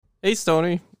Hey,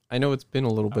 Stony. I know it's been a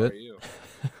little How are bit. you?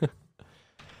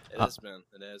 It Uh, has been.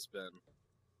 It has been.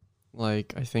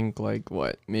 I think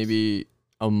what, maybe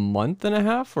a month and a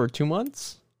half or 2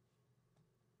 months?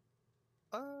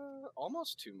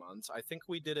 Almost 2 months. I think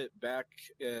we did it back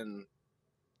in.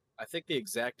 I think the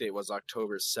exact date was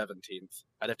October 17th.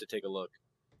 I'd have to take a look.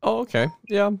 Oh, okay.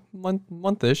 Yeah,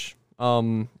 monthish.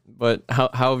 But how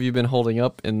have you been holding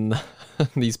up in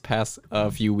these past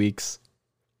few weeks?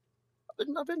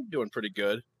 I've been doing pretty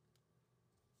good.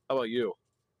 How about you?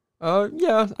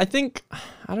 Yeah, I think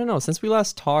I don't know, since we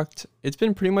last talked, it's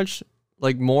been pretty much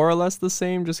like more or less the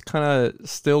same, just kind of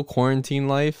still quarantine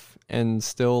life and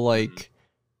still Hmm.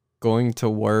 going to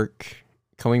work,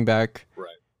 coming back,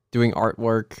 Right. doing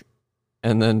artwork,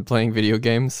 and then playing video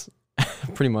games,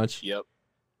 pretty much. Yep.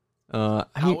 I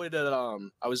How mean, would it?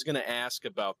 I was gonna ask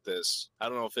about this. I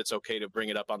don't know if it's okay to bring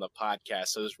it up on the podcast.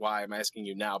 So that's why I'm asking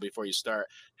you now before you start.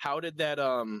 How did that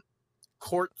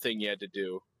court thing you had to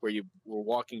do, where you were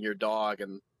walking your dog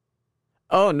and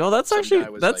oh no, some guy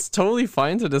was like, that's totally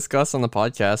fine to discuss on the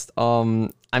podcast.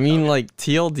 I mean, okay, like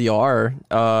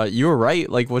TLDR, you were right,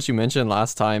 like what you mentioned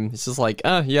last time. It's just like,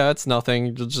 yeah, it's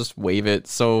nothing. Just wave it.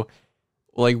 So,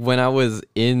 like when I was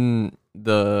in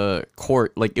the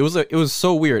court, like it was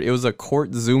so weird. It was a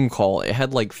court Zoom call. It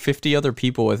had like 50 other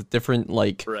people with different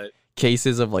like right,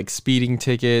 cases of like speeding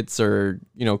tickets or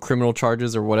criminal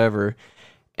charges or whatever.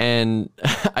 And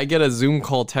I get a Zoom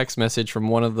call text message from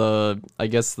one of the, I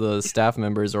guess, the staff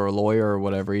members or a lawyer or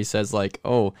whatever. He says like,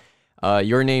 "Oh,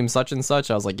 your name such and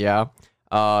such." I was like, "Yeah,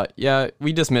 yeah,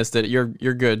 we dismissed it. You're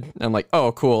good." And I'm like,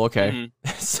 "Oh, cool, okay." hmm,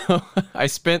 So I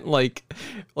spent like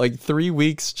 3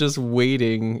 weeks just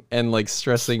waiting and like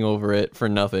stressing over it for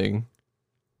nothing.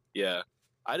 yeah.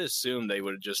 I'd assume they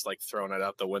would have just like thrown it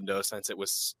out the window since it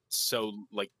was so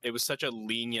like it was such a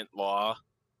lenient law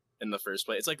in the first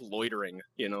place. It's like loitering,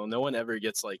 no one ever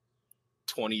gets like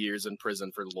 20 years in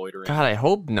prison for loitering. God, I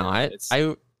hope And not. it's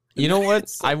You know what?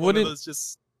 it's I like one of wouldn't. those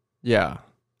just Yeah.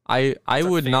 I it's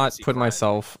a would not fantasy put crime,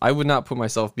 myself I would not put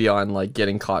myself beyond like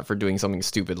getting caught for doing something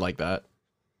stupid like that.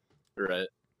 right?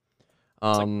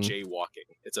 It's like Um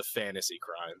jaywalking. It's a fantasy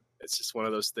crime. It's just one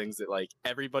of those things that like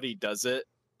everybody does it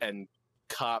and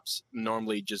cops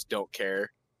normally just don't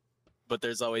care. But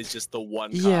there's always just the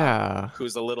one cop yeah.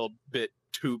 who's a little bit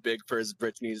too big for his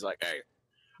britches. And he's like, "Hey,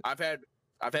 I've had,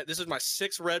 this is my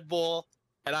sixth Red Bull,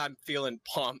 and I'm feeling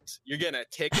pumped. You're getting a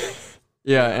ticket,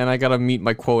 Yeah, you know." and I got to meet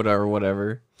my quota or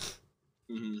whatever.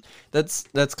 Hmm. That's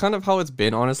kind of how it's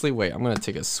been, honestly. Wait, I'm going to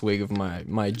take a swig of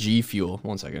my G Fuel.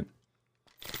 1 second.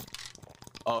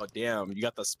 Oh damn, you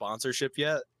got the sponsorship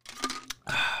yet?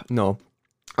 No.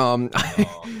 Oh,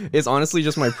 It's honestly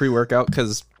just my pre-workout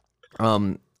cuz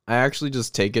I actually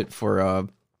just take it for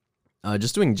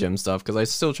just doing gym stuff cuz I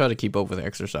still try to keep up with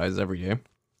exercise every day.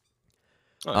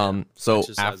 oh yeah. So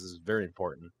Exercise is very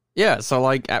important. yeah, so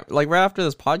like right after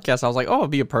this podcast, I was like, oh,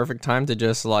 it'd be a perfect time to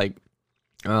just like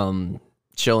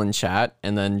chill and chat,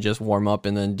 and then just warm up,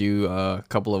 and then do a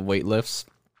couple of weight lifts,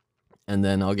 and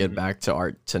then I'll get Hmm. back to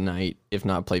art tonight, if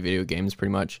not play video games,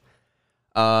 pretty much.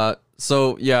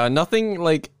 So yeah, nothing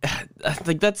like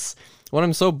like that's what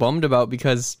I'm so bummed about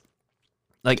because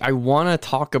like I want to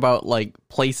talk about like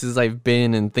places I've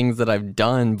been and things that I've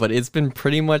done, but it's been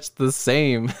pretty much the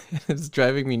same. It's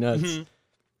driving me nuts.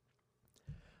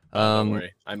 Oh, don't Um,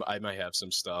 worry. I might have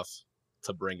some stuff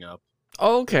to bring up.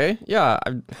 Oh, okay. Yeah,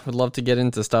 I would love to get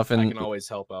into stuff I and can always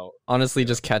help out. honestly Yeah.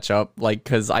 just catch up. Like,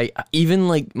 cause I even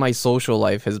like my social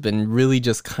life has been really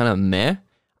just kind of meh.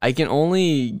 I can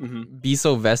only Hmm. be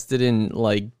so vested in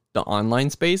like the online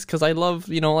space because I love,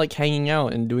 like hanging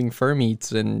out and doing fur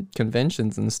meets and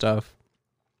conventions and stuff.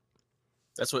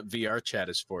 That's what VR chat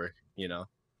is for.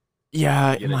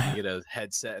 Yeah, You get a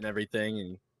headset and everything,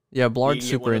 and yeah, you Blard's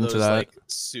can get super one of into those that. like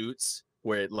suits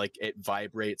where it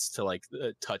vibrates to like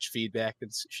the touch feedback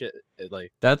and shit.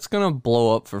 Like, That's gonna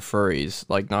blow up for furries.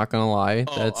 Like, not gonna lie.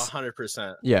 oh, a That's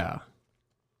 100%. yeah.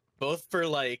 Both for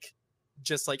like,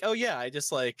 just like, oh yeah, I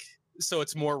just like, so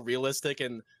it's more realistic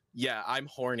and yeah, I'm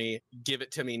horny. Give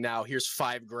it to me now. Here's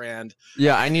 5 grand.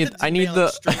 Yeah, I Just need mail it the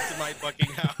straight to my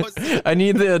fucking house. I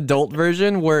need the adult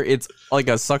version where it's like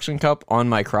a suction cup on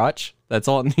my crotch. That's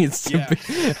all it needs to Yeah.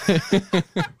 be.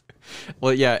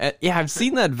 Well, yeah, yeah, I've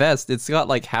seen that vest. It's got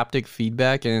like haptic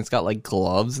feedback and it's got like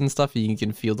gloves and stuff. And you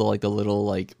can feel the little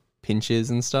like pinches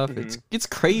and stuff. Hmm. It's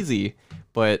crazy,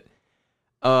 but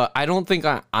I don't think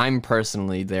I'm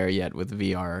personally there yet with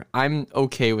VR. I'm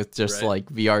okay with just Right. like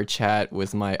VR chat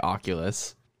with my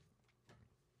Oculus.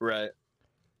 Right.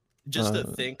 Just to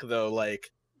Uh, think though,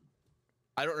 like,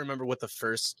 I don't remember what the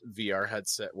first VR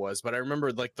headset was, but I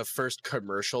remember like the first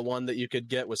commercial one that you could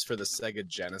get was for the Sega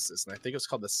Genesis, and I think it was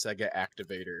called the Sega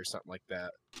Activator or something like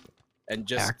that. And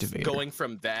just Activator. going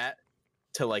from that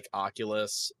to like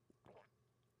Oculus,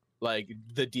 like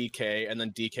the DK, and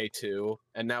then DK2,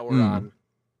 and now we're on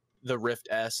the Rift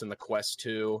S and the Quest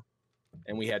 2,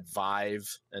 and we had Vive,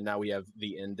 and now we have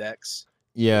the Index.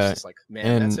 Yeah, it's just like,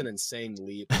 man, that's an insane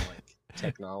leap in like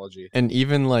technology. And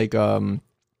even like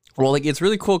well, like it's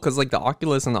really cool because like the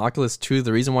Oculus and the Oculus 2,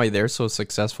 the reason why they're so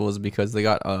successful is because they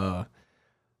got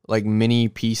like mini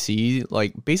PC,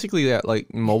 like basically that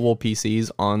like mobile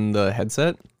PCs on the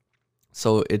headset,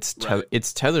 so it's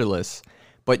it's tetherless,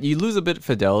 but you lose a bit of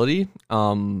fidelity.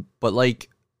 But like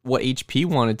what HP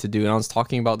wanted to do, and I was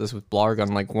talking about this with Blarg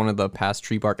on like one of the past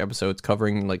Tree Bark episodes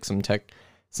covering like some tech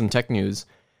news,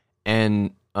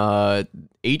 and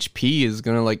HP is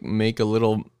gonna like make a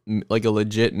little like a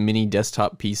legit mini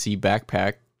desktop PC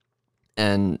backpack,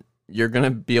 and you're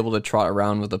gonna be able to trot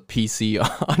around with a PC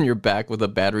on your back with a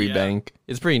battery bank.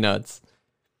 It's pretty nuts.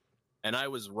 And I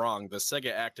was wrong. The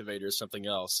Sega Activator is something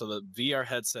else. So the VR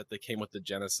headset that came with the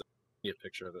Genesis, a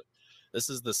picture of it. This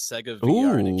is the Sega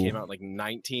VR, and it came out in like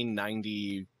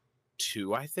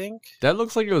 1992, I think. That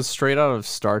looks like it was straight out of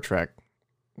Star Trek.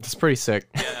 It's pretty sick.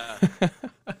 Yeah.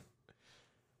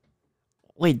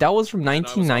 Wait, that was from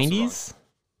 1990s?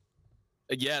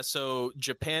 Yeah, so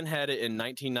Japan had it in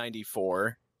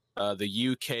 1994. The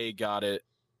UK got it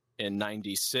in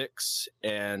 96,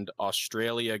 and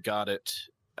Australia got it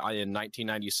in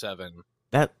 1997.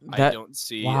 I don't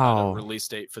see a release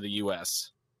date for the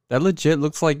US. That legit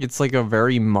looks like it's like a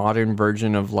very modern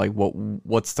version of like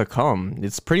what's to come.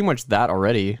 It's pretty much that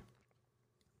already.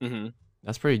 Mm-hmm.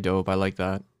 That's pretty dope. I like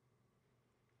that.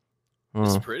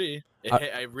 It's pretty.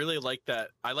 I really like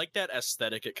that. I like that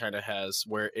aesthetic it kind of has,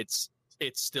 where it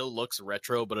still looks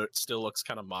retro, but it still looks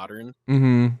kind of modern.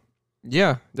 Mm-hmm.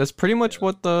 Yeah, that's pretty much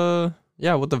what the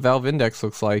Valve Index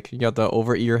looks like. You got the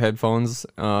over-ear headphones.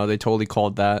 They totally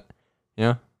called that.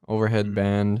 Yeah, overhead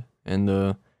band, and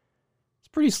it's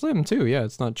pretty slim too. Yeah,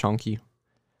 it's not chunky.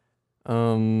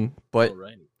 But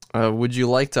would you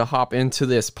like to hop into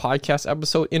this podcast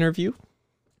episode interview?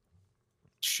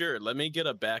 Sure, let me get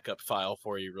a backup file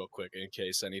for you real quick in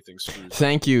case anything screws up.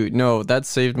 Thank you. No, that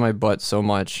saved my butt so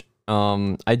much.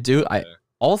 All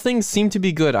things seem to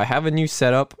be good. I have a new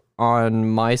setup on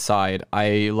my side.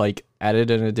 I like added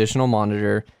an additional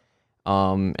monitor,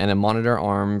 and a monitor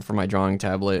arm for my drawing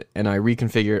tablet, and I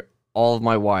reconfigured all of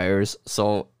my wires,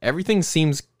 so everything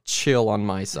seems chill on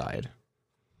my side.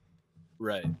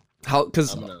 Right.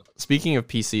 Because speaking of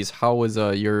PCs, how was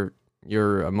your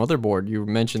motherboard? You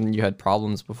mentioned you had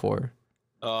problems before.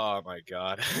 Oh my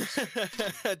god.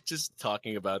 Just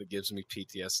talking about it gives me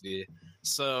PTSD.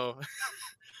 So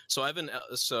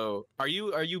are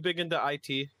you big into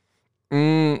IT?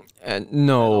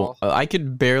 No. I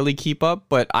could barely keep up,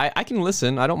 but I can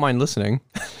listen. I don't mind listening.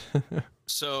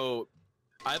 So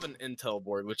I have an Intel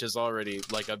board, which is already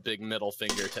like a big middle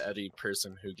finger to any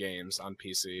person who games on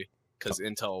PC. Because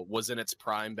Intel was in its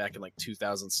prime back in like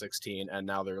 2016, and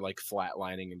now they're like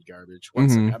flatlining and garbage. One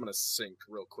second, I'm gonna sync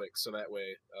real quick so that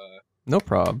way. No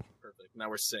problem. Perfect. Now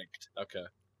we're synced. Okay.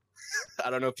 I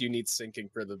don't know if you need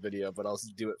syncing for the video, but I'll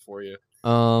do it for you.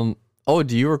 Oh,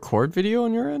 do you record video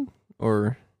on your end,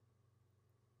 or?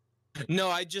 No,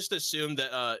 I just assumed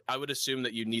that. I would assume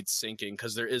that you need syncing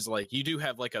because there is like you do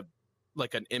have like an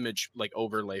image like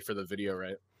overlay for the video,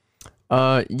 right?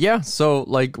 Yeah, so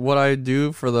like what I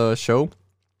do for the show,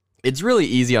 it's really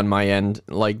easy on my end.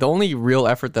 Like the only real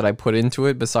effort that I put into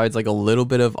it, besides like a little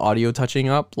bit of audio touching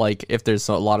up, like if there's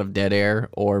a lot of dead air,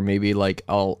 or maybe like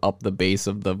I'll up the bass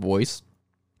of the voice.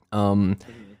 I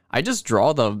just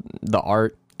draw the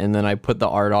art, and then I put the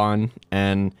art on,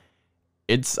 and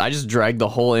I just drag the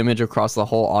whole image across the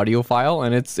whole audio file,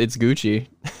 and it's Gucci.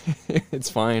 It's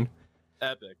fine.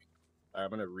 Epic. All right,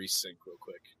 I'm gonna resync real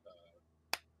quick.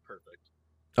 Perfect.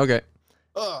 Okay.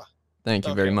 Thank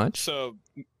you very much. So,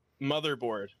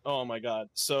 motherboard. Oh my god.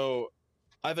 So,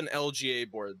 I have an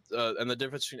LGA board, and the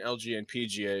difference between LGA and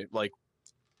PGA, like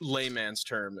layman's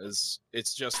term, is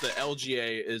it's just the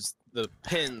LGA is the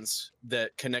pins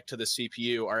that connect to the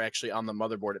CPU are actually on the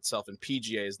motherboard itself, and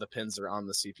PGA is the pins that are on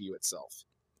the CPU itself.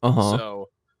 So,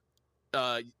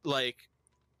 like,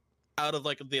 out of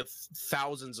like the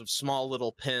thousands of small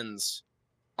little pins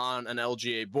on an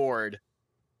LGA board,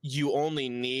 you only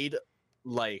need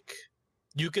like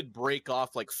you could break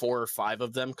off like 4 or 5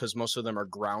 of them because most of them are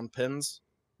ground pins,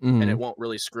 and it won't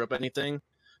really screw up anything.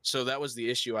 So that was the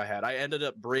issue I had. I ended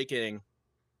up breaking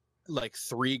like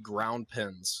 3 ground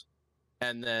pins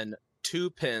and then 2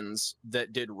 pins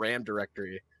that did RAM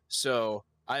directory. So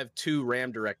I have two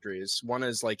RAM directories. One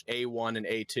is like A1 and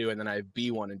A2, and then I have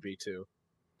B1 and B2.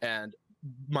 And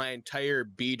my entire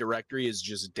B directory is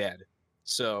just dead.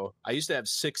 So I used to have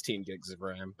 16 gigs of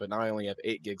RAM, but now I only have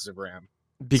 8 gigs of RAM.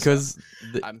 Because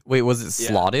wait, was it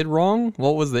slotted wrong?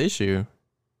 What was the issue?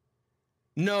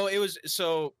 No, it was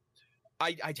so.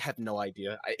 I have no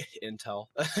idea. Intel.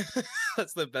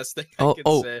 That's the best thing I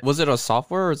can say. Was it a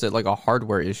software or is it like a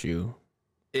hardware issue?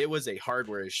 It was a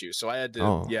hardware issue. So I had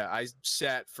to. I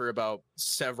sat for about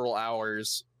several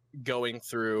hours going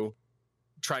through,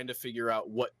 trying to figure out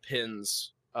what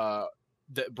pins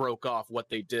that broke off, what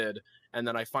they did. And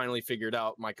then I finally figured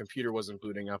out my computer wasn't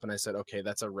booting up, and I said, okay,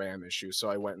 that's a RAM issue. So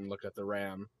I went and looked at the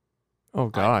RAM. Oh,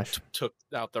 gosh. Took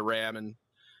out the RAM and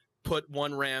put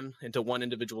one RAM into one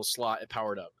individual slot. It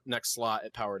powered up. Next slot,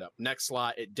 it powered up. Next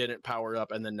slot, it didn't power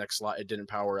up. And then next slot, it didn't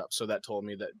power up. So that told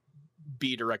me that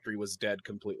B directory was dead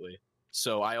completely.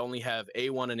 So I only have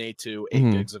A1 and A2,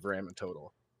 8 gigs of RAM in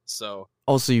total. So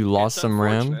so you lost some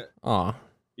RAM? Oh.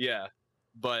 Yeah,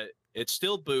 but it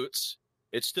still boots.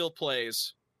 It still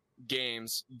plays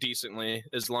games decently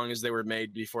as long as they were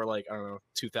made before, like, I don't know,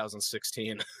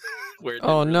 2016, where it didn't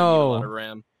really need a lot of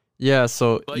RAM. Yeah,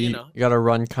 so but, you gotta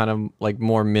run kind of like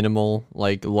more minimal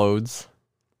like loads.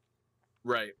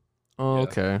 Right. Oh, yeah.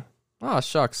 Okay. Ah,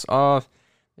 shucks.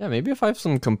 Yeah, maybe if I have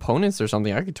some components or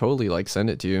something, I could totally like send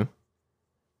it to you.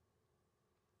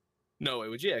 No way,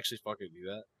 would you actually fucking do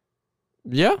that?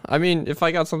 Yeah, I mean, if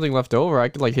I got something left over, I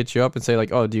could like hit you up and say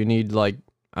like, oh, do you need like,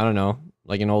 I don't know,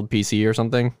 like an old PC or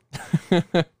something?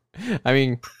 I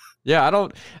mean, yeah, that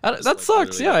like literally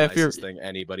sucks. Yeah, the if you're thing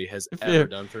anybody has ever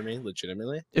done for me,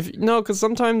 legitimately. Because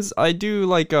sometimes I do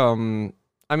like I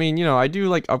mean, I do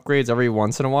like upgrades every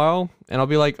once in a while, and I'll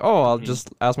be like, oh, I'll just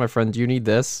ask my friend, do you need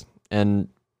this? And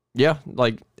yeah,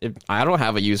 like if I don't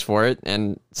have a use for it,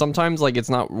 and sometimes like it's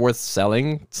not worth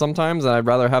selling sometimes, and I'd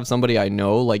rather have somebody I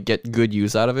know like get good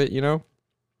use out of it,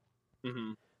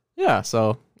 Yeah,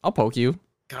 so I'll poke you.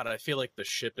 God, I feel like the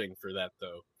shipping for that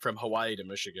though, from Hawaii to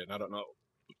Michigan, I don't know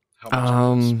how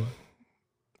much it is, but...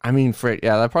 I mean,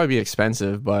 that'd probably be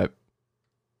expensive, but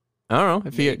I don't know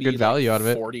if you get good value out of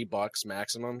it. $40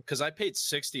 maximum, because I paid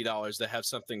 $60 to have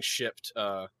something shipped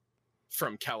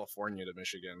from California to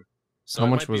Michigan. So how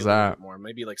much was that? More,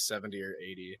 maybe like 70 or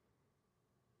 80.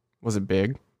 Was it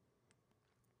big?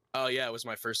 Oh yeah, it was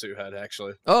my first head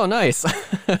actually. Oh, nice.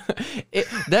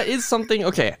 That is something.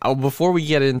 Okay, before we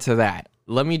get into that,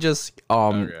 let me just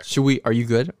okay. Are you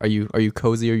good? Are you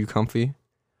cozy? Are you comfy?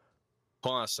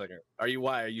 Hold on a second.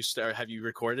 Have you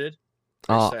recorded?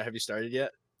 Have you started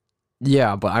yet?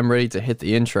 Yeah, but I'm ready to hit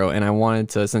the intro, and I wanted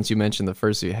to, since you mentioned the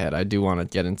fursuit head, I do want to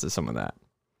get into some of that.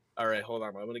 All right, hold on.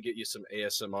 I'm going to get you some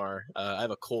ASMR. I have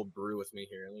a cold brew with me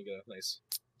here. Let me get a nice...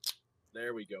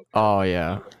 There we go. Oh,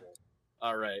 yeah.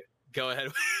 All right. Go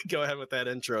ahead. Go ahead with that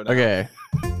intro now. Okay.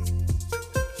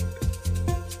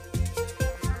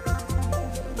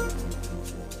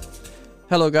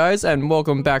 Hello, guys, and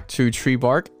welcome back to Tree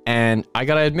Bark. And I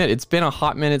gotta admit, it's been a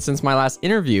hot minute since my last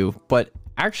interview, but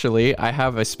actually, I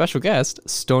have a special guest,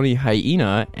 Stony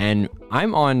Hyena, and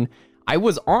I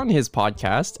was on his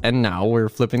podcast, and now we're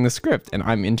flipping the script, and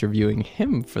I'm interviewing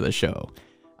him for the show.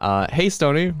 Hey,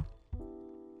 Stony.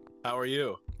 How are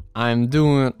you? I'm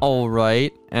doing all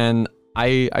right, and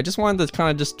I just wanted to kind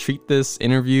of just treat this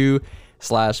interview /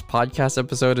 podcast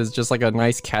episode as just like a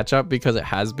nice catch up, because it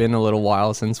has been a little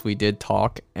while since we did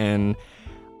talk. And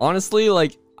honestly,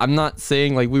 like, I'm not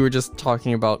saying, like, we were just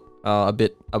talking about a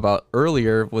bit about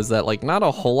earlier, was that like not a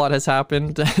whole lot has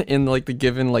happened in like the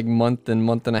given like month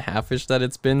and a half-ish that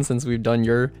it's been since we've done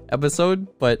your episode.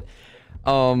 But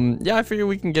yeah, I figure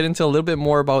we can get into a little bit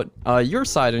more about your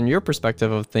side and your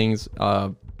perspective of things,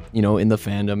 in the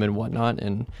fandom and whatnot.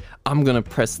 And I'm gonna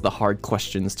press the hard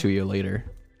questions to you later.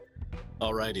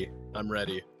 Alrighty, I'm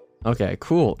ready. Okay,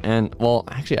 cool. And well,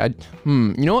 actually,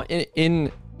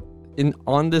 in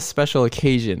on this special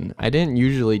occasion, I didn't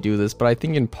usually do this, but I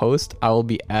think in post I will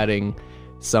be adding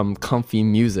some comfy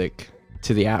music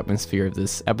to the atmosphere of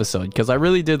this episode, because I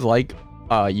really did like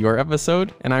your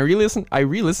episode, and I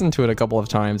re-listened to it a couple of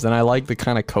times, and I like the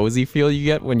kind of cozy feel you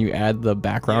get when you add the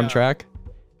background track.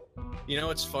 You know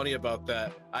what's funny about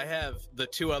that? I have the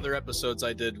 2 other episodes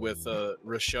I did with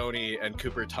Roshoni and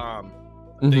Cooper Tom.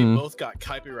 They both got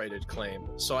copyrighted claim,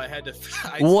 so I had to.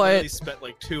 I literally spent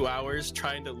like 2 hours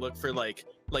trying to look for like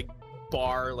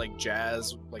bar, like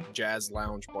jazz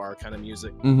lounge bar kind of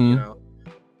music,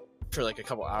 for like a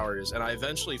couple hours, and I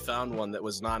eventually found one that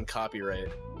was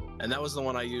non-copyright, and that was the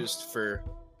one I used for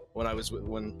when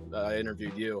I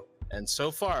interviewed you. and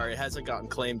so far it hasn't gotten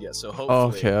claimed yet. So Oh,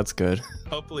 hopefully, okay, that's good.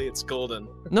 hopefully it's golden.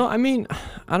 No, I mean,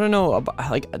 I don't know.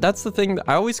 Like, that's the thing.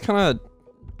 I always kind of,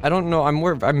 I don't know.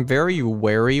 I'm very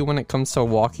wary when it comes to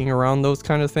walking around those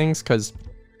kind of things, because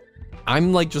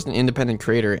I'm like just an independent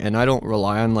creator, and I don't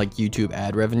rely on like YouTube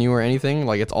ad revenue or anything.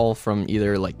 Like, it's all from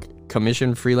either like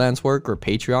commission freelance work or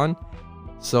Patreon.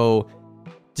 So,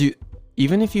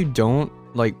 even if you don't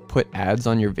like put ads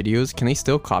on your videos, can they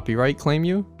still copyright claim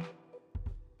you?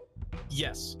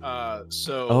 Yes.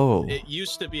 So Oh. it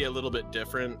used to be a little bit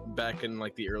different back in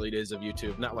like the early days of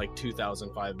YouTube, not like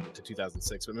 2005 to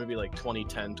 2006, but maybe like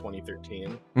 2010,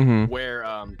 2013, Mm-hmm. where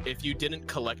if you didn't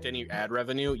collect any ad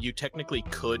revenue, you technically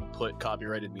could put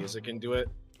copyrighted music into it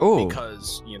Oh.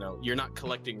 because, you know, you're not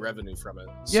collecting revenue from it.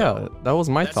 Yeah, So that was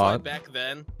my that's why thought. back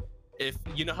then, if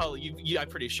you know how I'm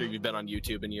pretty sure you've been on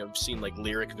YouTube and you've seen like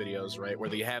lyric videos, right, where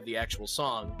they have the actual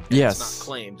song and Yes. it's not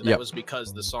claimed. Yep. That was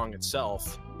because the song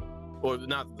itself, or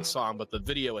not the song, but the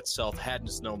video itself had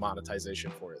just no monetization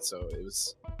for it. So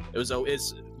it's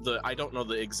the, I don't know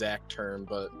the exact term,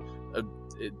 but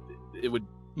it would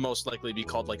most likely be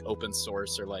called like open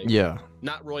source or like Yeah.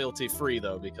 not royalty free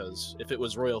though, because if it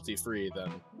was royalty free, then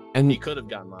And he could have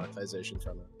gotten monetization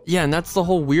from it. yeah, and that's the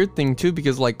whole weird thing too,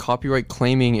 because like copyright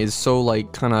claiming is so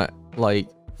like kind of like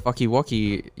fucky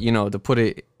wucky, you know, to put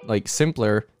it like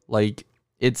simpler. Like,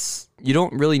 it's, you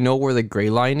don't really know where the gray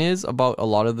line is about a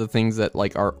lot of the things that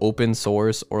like are open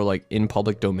source or like in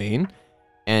public domain.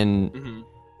 And Mm-hmm.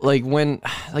 like when,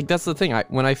 like that's the thing,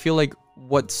 when I feel like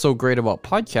what's so great about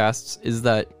podcasts is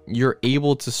that you're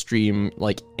able to stream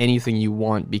like anything you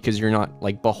want, because you're not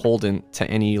like beholden to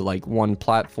any like one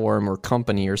platform or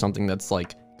company or something that's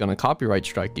like gonna copyright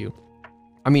strike you.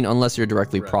 I mean, unless you're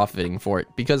directly Right. profiting for it,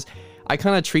 because I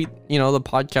kind of treat, you know, the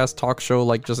podcast talk show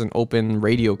like just an open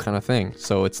radio kind of thing.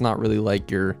 So it's not really like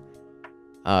you're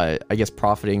I guess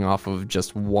profiting off of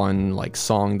just one like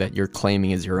song that you're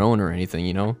claiming as your own or anything,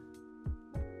 you know?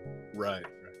 Right.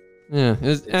 Yeah,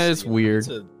 it's you know, weird.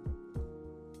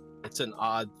 It's an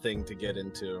odd thing to get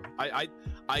into.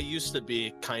 I used to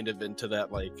be kind of into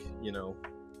that, like, you know,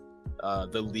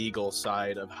 the legal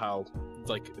side of how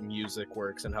like music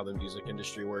works and how the music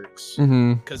industry works.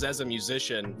 Mm-hmm. Because as a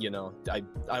musician, you know,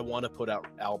 I want to put out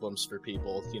albums for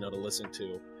people, you know, to listen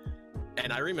to.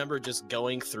 And I remember just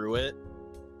going through it,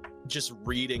 just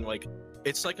reading, like,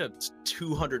 it's like a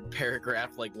 200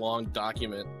 paragraph like long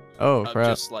document Oh of crap.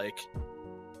 just like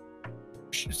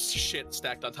shit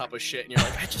stacked on top of shit, and you're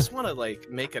like, I just want to like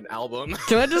make an album.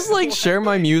 Can I just like Why share do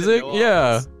my I need to music? know all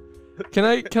Yeah. this? Can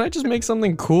I just make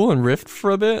something cool and riff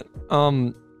for a bit?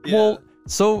 Yeah. Well,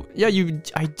 so yeah,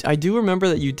 I do remember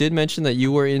that you did mention that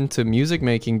you were into music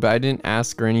making, but I didn't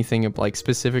ask or anything of like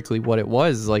specifically what it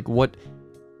was. Like what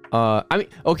I mean,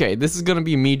 okay, this is gonna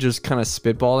be me just kind of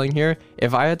spitballing here.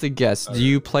 If I had to guess, do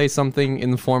you play something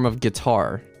in the form of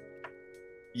guitar?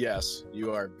 Yes,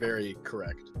 you are very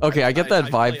correct. Okay, I get that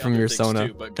play vibe from other your things Sona.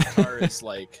 too, but guitar is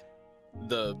like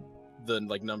the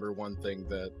like number one thing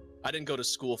that I didn't go to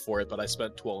school for it, but I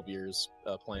spent 12 years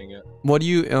playing it. What do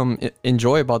you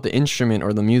enjoy about the instrument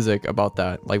or the music about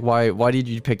that? Like why did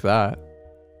you pick that?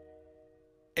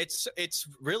 It's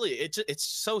really it's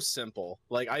so simple.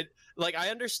 Like I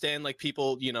understand, like,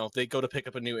 people, you know, they go to pick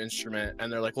up a new instrument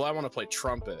and they're like, well, I want to play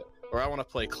trumpet, or I want to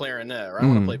play clarinet, or I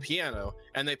want to play piano,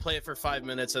 and they play it for 5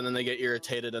 minutes and then they get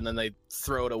irritated and then they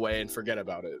throw it away and forget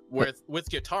about it. With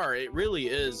guitar, it really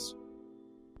is,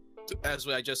 as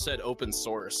I just said, open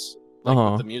source. Like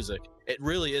with the music, it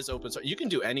really is open source. You can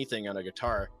do anything on a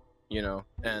guitar, you know,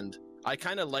 and I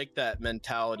kind of like that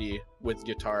mentality with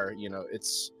guitar. You know,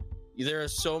 there are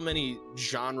so many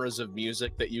genres of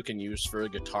music that you can use for a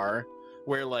guitar,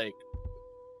 where like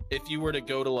if you were to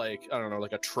go to, like, I don't know,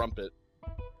 like a trumpet,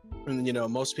 and, you know,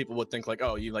 most people would think like,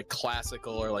 oh, you like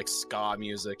classical or like ska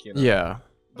music, you know. Yeah.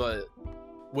 But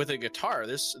with a guitar,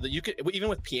 you could, even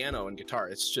with piano and guitar,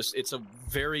 it's a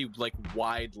very like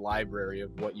wide library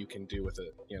of what you can do with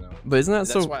it, you know. But isn't that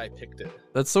That's so why I picked it.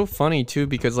 That's so funny too,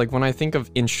 because like when I think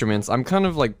of instruments, I'm kind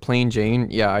of like plain Jane.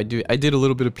 Yeah, I did a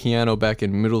little bit of piano back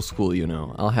in middle school, you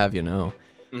know. I'll have you know.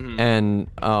 Mm-hmm.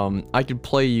 And I could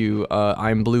play you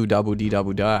I'm Blue Dabble Dee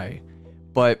Dabble Die.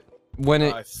 But when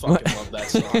I fucking love that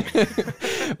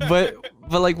song.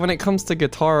 but like when it comes to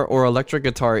guitar or electric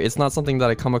guitar, it's not something that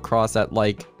I come across at,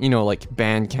 like, you know, like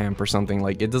Bandcamp or something.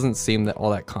 Like, it doesn't seem that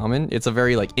all that common. It's a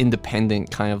very like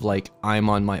independent kind of like I'm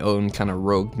on my own kind of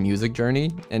rogue music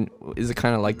journey. And is it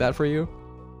kind of like that for you?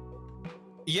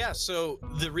 Yeah, so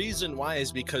the reason why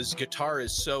is because guitar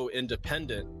is so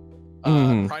independent.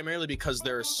 primarily because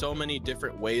there are so many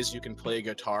different ways you can play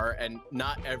guitar, and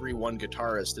not every one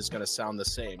guitarist is going to sound the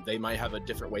same. They might have a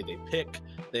different way they pick,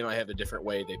 they might have a different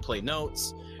way they play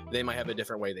notes, they might have a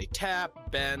different way they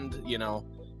tap, bend, you know.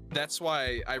 That's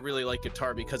why I really like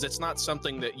guitar, because it's not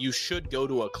something that you should go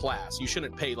to a class. You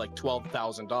shouldn't pay like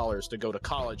 $12,000 to go to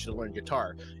college to learn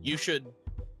guitar. You should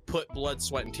put blood,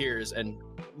 sweat, and tears and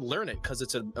learn it, because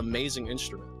it's an amazing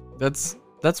instrument.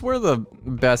 That's where the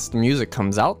best music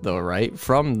comes out, though, right?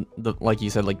 From the, like you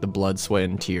said, like the blood, sweat,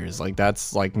 and tears. Like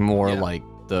that's like more like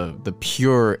the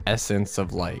pure essence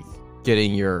of like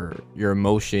getting your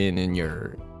emotion and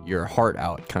your heart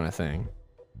out, kind of thing.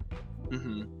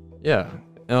 Mm-hmm. Yeah.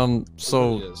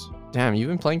 So, It really is. damn, you've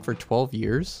been playing for 12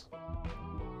 years?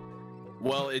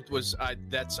 Well, it was I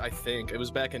think it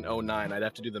was back in 2009. I'd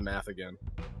have to do the math again.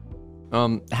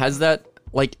 Has that,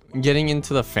 like, getting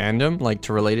into the fandom, like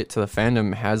to relate it to the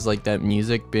fandom, has like that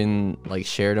music been like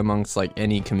shared amongst like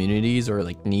any communities or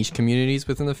like niche communities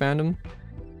within the fandom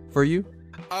for you?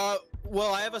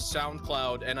 Well, I have a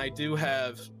SoundCloud, and I do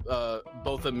have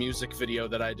both a music video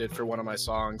that I did for one of my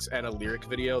songs and a lyric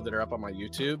video that are up on my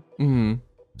YouTube. Mm-hmm.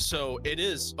 So it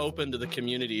is open to the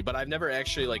community, but I've never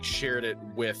actually like shared it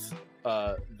with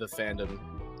the fandom.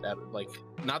 Like,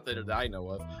 not that I know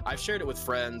of. I've shared it with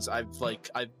friends. I've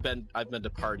been to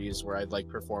parties where I'd like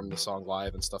perform the song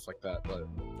live and stuff like that. But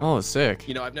Oh, sick.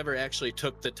 you know, I've never actually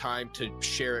took the time to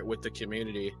share it with the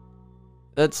community.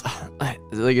 That's like,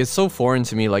 it's so foreign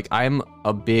to me. Like, I'm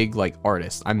a big like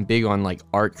artist. I'm big on like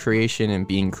art creation and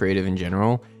being creative in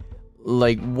general.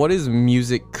 Like, what is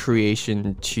music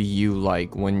creation to you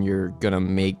like when you're gonna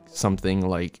make something?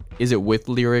 Like, is it with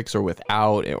lyrics or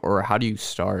without, or how do you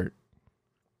start?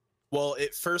 Well,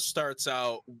 it first starts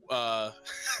out with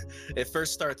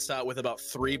about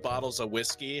 3 bottles of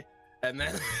whiskey, and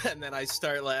then I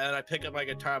start like, and I pick up my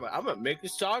guitar. I'm like, I'm gonna make a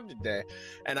song today,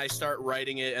 and I start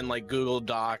writing it in like Google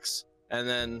Docs, and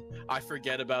then I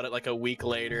forget about it like a week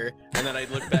later, and then I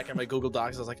look back at my Google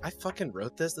Docs. I was like, I fucking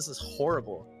wrote this. This is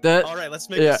horrible. All right, let's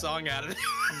make a song out of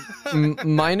it.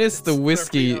 Minus the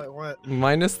whiskey,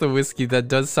 that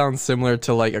does sound similar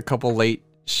to like a couple late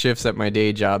shifts at my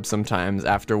day job sometimes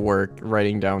after work,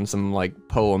 writing down some like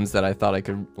poems that I thought I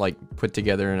could like put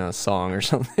together in a song or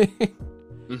something.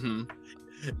 Mm-hmm.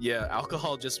 Yeah,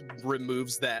 alcohol just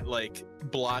removes that like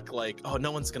block, like, oh,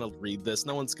 no one's gonna read this,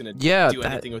 no one's gonna do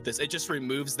anything with this. It just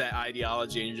removes that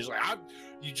ideology, and you're just like,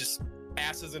 you just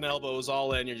asses and elbows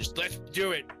all in. You're just, let's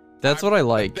do it. That's what I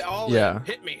like. Yeah,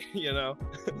 hit me, you know.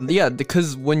 Yeah,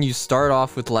 because when you start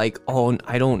off with like, oh,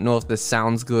 I don't know if this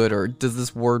sounds good, or does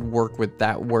this word work with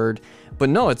that word, but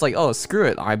no, it's like, oh, screw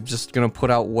it, I'm just gonna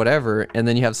put out whatever, and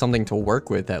then you have something to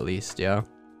work with at least. Yeah.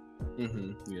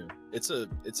 Mm-hmm. Yeah, it's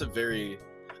a very.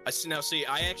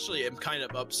 I actually am kind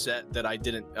of upset that I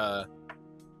didn't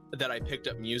that I picked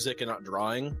up music and not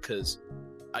drawing, because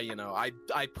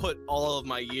I put all of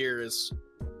my years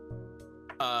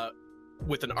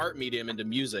with an art medium into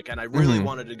music, and I really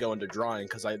wanted to go into drawing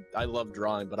because I love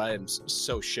drawing, but I am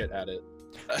so shit at it.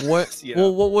 What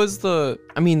Well, what was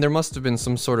there must have been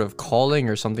some sort of calling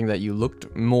or something that you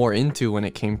looked more into when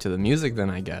it came to the music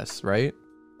then, I guess, right?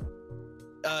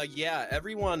 Yeah,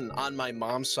 everyone on my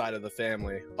mom's side of the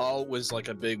family all was like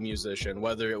a big musician,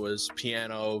 whether it was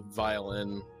piano,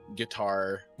 violin,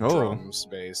 guitar, drums,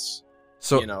 bass.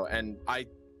 So, and I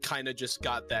kind of just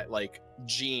got that like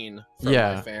gene from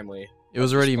my family. It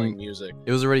was already music.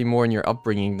 It was already more in your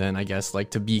upbringing then, I guess, like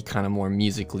to be kind of more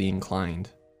musically inclined.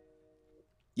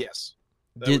 Yes,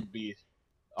 that would be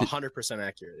 100%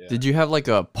 accurate. Yeah. Did you have like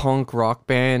a punk rock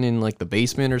band in like the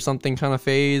basement or something kind of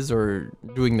phase, or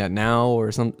doing that now,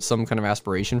 or some kind of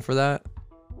aspiration for that?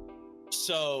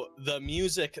 So the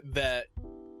music that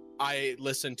I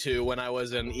listened to when I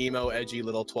was an emo, edgy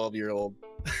little 12-year-old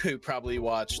who probably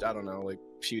watched, I don't know, like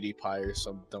PewDiePie or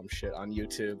some dumb shit on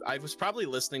YouTube. I was probably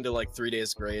listening to like 3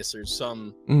 Days Grace or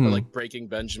some or like Breaking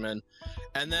Benjamin,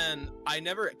 and then I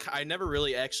never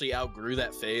really actually outgrew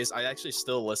that phase. I actually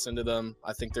still listen to them.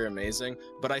 I think they're amazing,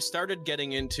 but I started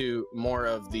getting into more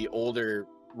of the older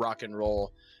rock and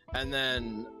roll, and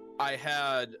then I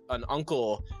had an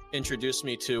uncle introduce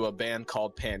me to a band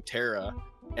called Pantera,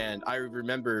 and I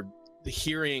remember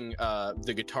hearing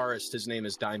the guitarist. His name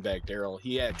is Dimebag Darrell.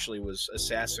 He actually was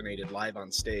assassinated live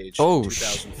on stage in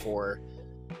 2004.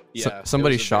 Yeah,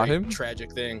 somebody shot him?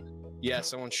 Tragic thing. Yeah,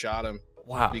 someone shot him.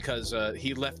 Wow. Because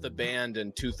he left the band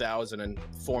in 2000 and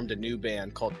formed a new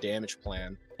band called Damage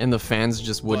Plan. And the fans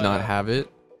just would not have it?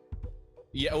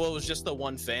 Yeah, well, it was just the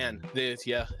one fan.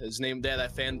 His name,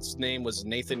 that fan's name was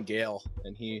Nathan Gale,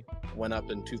 and he went up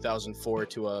in 2004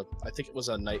 to I think it was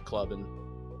a nightclub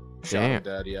shot him Damn.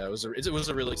 dead. Yeah, it was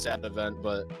a really sad event,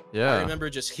 but I Yeah. remember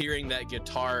just hearing that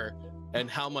guitar and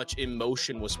how much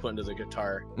emotion was put into the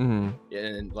guitar, Mm-hmm.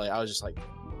 and like I was just like,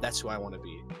 that's who I want to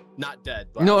be. Not dead,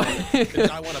 but No.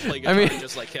 I want to play guitar mean,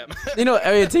 just like him. You know,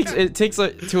 I mean, it takes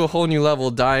to a whole new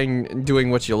level, doing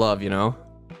what you love, you know.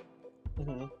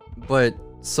 But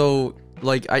so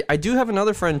like I do have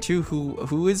another friend too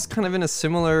who is kind of in a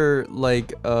similar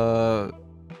like I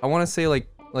want to say like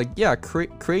yeah,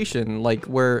 creation, like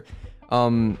where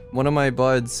one of my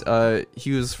buds,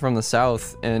 he was from the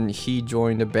South and he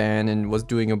joined a band and was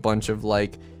doing a bunch of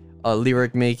like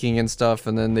lyric making and stuff,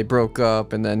 and then they broke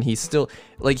up, and then he's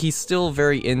still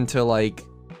very into like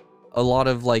a lot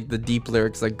of like the deep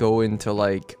lyrics that go into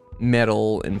like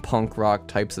metal and punk rock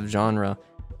types of genre.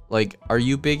 Like, are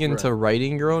you big into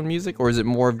writing your own music, or is it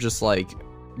more of just like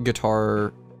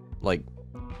guitar, like?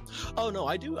 Oh no,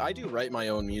 I do write my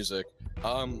own music.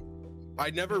 I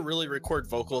never really record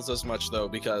vocals as much though,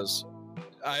 because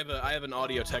I have an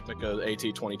Audio Technica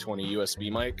AT2020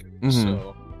 USB mic.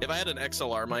 So if I had an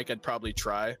XLR mic, I'd probably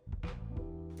try.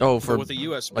 Oh, But for with a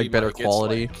USB like better mic, it's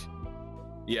quality. like,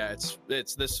 yeah,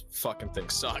 it's this fucking thing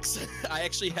sucks. I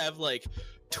actually have like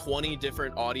 20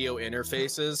 different audio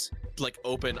interfaces like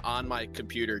open on my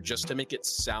computer just to make it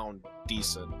sound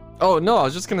decent. Oh no, I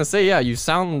was just gonna say, yeah, you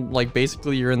sound like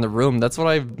basically you're in the room. That's what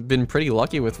I've been pretty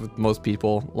lucky with most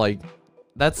people. Like,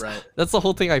 that's the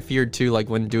whole thing I feared too. Like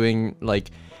when doing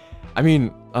like, I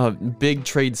mean, big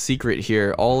trade secret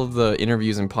here. All of the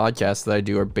interviews and podcasts that I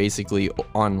do are basically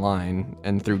online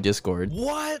and through Discord.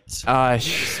 What? You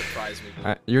just surprised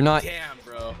me. You're not. Damn,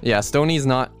 bro. Yeah, Stoney's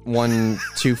not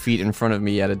 2 feet in front of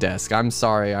me at a desk. I'm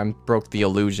sorry, I broke the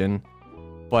illusion.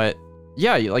 But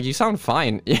yeah, like you sound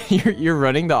fine. You're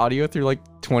running the audio through like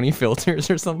 20 filters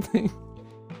or something.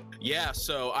 Yeah,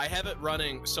 so I have it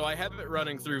running.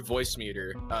 Through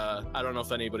Voicemeeter. I don't know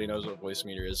if anybody knows what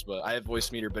Voicemeeter is, but I have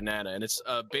Voicemeeter Banana, and it's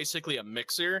basically a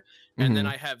mixer. And then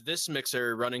I have this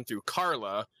mixer running through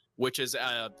Carla, which is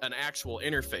an actual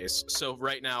interface. So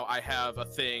right now I have a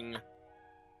thing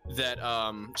that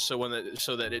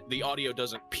the audio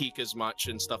doesn't peak as much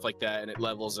and stuff like that, and it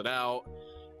levels it out.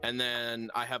 And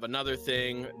then I have another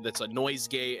thing that's a noise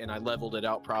gate, and I leveled it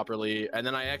out properly. And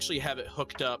then I actually have it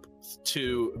hooked up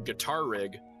to Guitar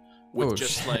Rig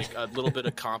with like a little bit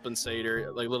of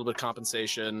compensator, like a little bit of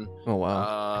compensation. Oh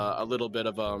wow. A little bit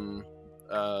of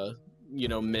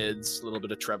mids, a little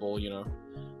bit of treble,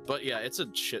 But yeah, it's a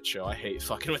shit show. I hate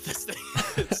fucking with this thing.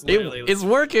 It's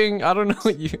working. I don't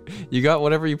know. You got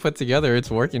whatever you put together.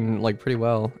 It's working like pretty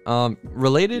well.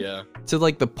 Related to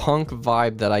like the punk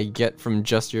vibe that I get from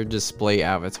just your display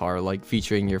avatar, like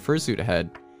featuring your fursuit head.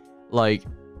 Like,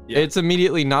 it's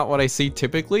immediately not what I see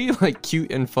typically. Like,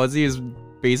 cute and fuzzy is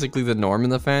basically the norm in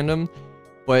the fandom.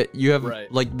 But you have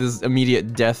like this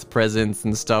immediate death presence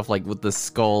and stuff, like with the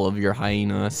skull of your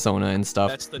hyena, Sona, and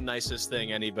stuff. That's the nicest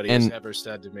thing anybody has ever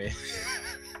said to me.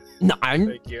 No,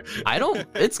 Thank you. I don't.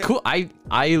 It's cool. I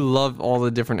love all the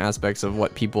different aspects of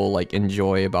what people like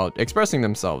enjoy about expressing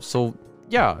themselves. So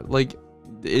yeah, like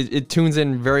it tunes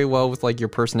in very well with like your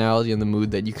personality and the mood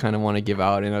that you kind of want to give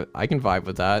out, and I can vibe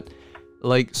with that.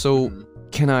 Like, so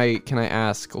can I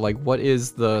ask, like, what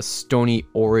is the Stony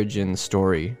origin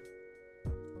story?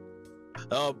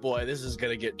 Oh boy, this is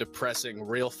gonna get depressing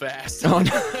real fast. Oh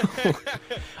no.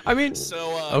 I mean,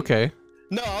 okay.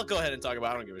 No, I'll go ahead and talk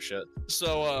about it. I don't give a shit.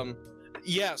 So,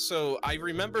 so I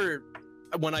remember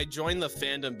when I joined the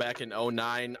fandom back in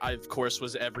 2009, I, of course,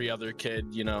 was every other kid,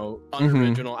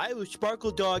 unoriginal. I was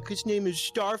Sparkle Dog, his name is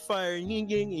Starfire,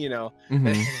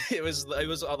 It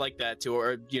was like that too,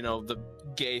 or, the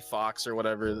gay fox or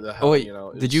whatever the hell,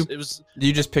 Did you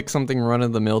just pick something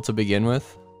run-of-the-mill to begin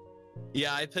with?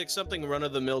 Yeah, I picked something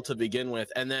run-of-the-mill to begin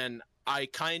with, and then I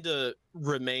kind of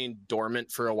remained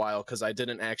dormant for a while because I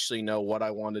didn't actually know what I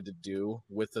wanted to do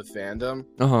with the fandom.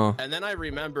 And then I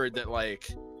remembered that, like,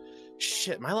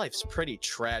 shit, my life's pretty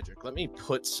tragic. Let me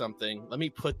put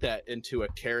that into a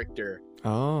character.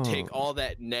 Take all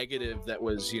that negative that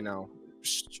was,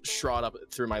 shot up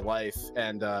through my life,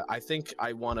 and I think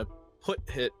I want to put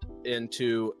it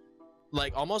into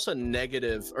like almost a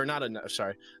negative, or not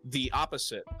the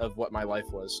opposite of what my life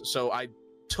was. So I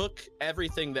took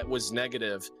everything that was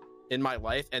negative in my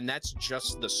life, and that's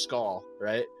just the skull,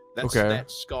 right? That's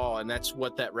that skull, and that's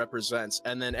what that represents.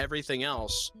 And then everything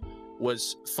else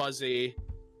was fuzzy,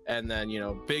 and then,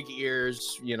 big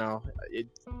ears,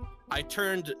 I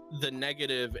turned the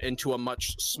negative into a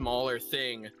much smaller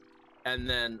thing, and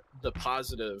then the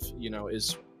positive,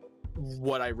 is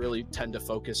what I really tend to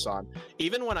focus on.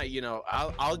 Even when I, you know,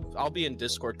 I'll be in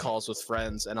Discord calls with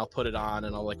friends and I'll put it on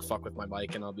and I'll like fuck with my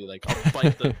mic and I'll be like, I'll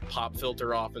bite the pop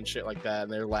filter off and shit like that,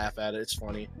 and they laugh at it. It's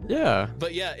funny. Yeah.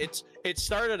 But yeah, it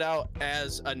started out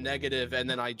as a negative, and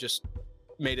then I just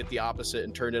made it the opposite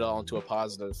and turned it all into a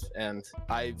positive. And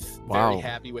I'm very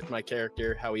happy with my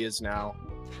character, how he is now.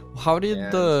 How did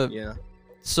yeah.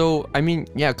 So, I mean,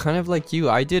 yeah, kind of like you,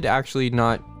 I did actually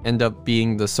not end up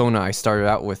being the Sona I started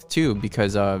out with too,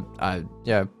 because I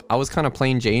was kind of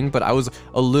plain Jane, but I was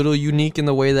a little unique in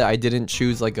the way that I didn't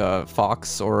choose like a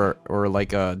fox or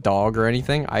like a dog or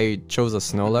anything. I chose a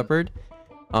snow leopard.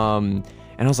 And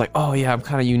I was like, oh yeah, I'm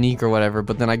kind of unique or whatever,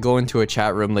 but then I go into a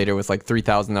chat room later with like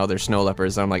 3,000 other snow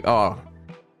leopards, and I'm like, oh,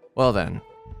 well then.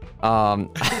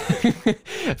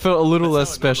 Felt a little less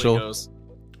special.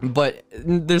 But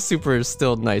they're super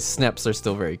still nice. Snaps are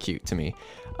still very cute to me.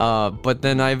 But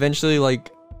then I eventually, like,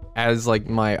 as like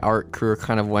my art career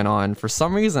kind of went on, for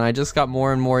some reason I just got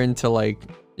more and more into like,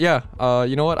 yeah,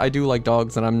 you know what? I do like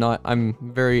dogs, and I'm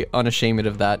very unashamed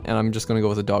of that, and I'm just gonna go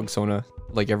with a dog Sona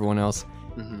like everyone else.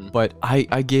 Mm-hmm. But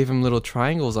I gave him little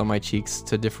triangles on my cheeks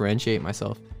to differentiate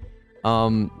myself.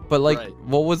 But like,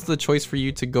 what was the choice for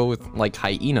you to go with like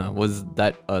hyena? Was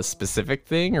that a specific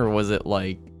thing, or was it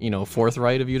like, you know,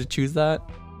 forthright of you to choose that?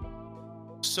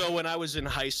 So when I was in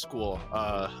high school,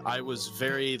 I was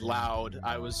very loud.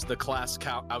 I was the class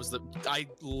clown. I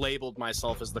labeled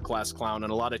myself as the class clown,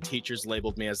 and a lot of teachers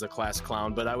labeled me as the class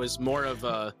clown. But I was more of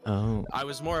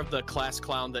the class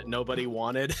clown that nobody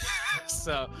wanted.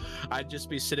 So I'd just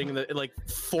be sitting in the like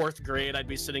fourth grade. I'd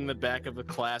be sitting in the back of the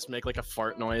class, make like a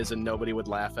fart noise, and nobody would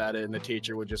laugh at it, and the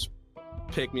teacher would just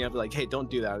pick me up like, hey, don't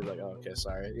do that. I'd be like, oh, okay,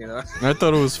 sorry, you know. I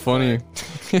thought it was funny.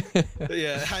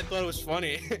 Yeah, I thought it was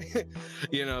funny.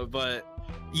 You know, but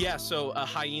yeah, so a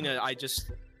hyena,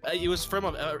 it was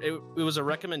from it was a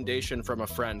recommendation from a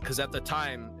friend, because at the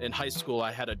time in high school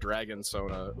I had a dragon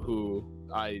Sona who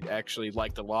I actually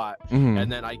liked a lot. Mm-hmm.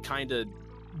 And then I kind of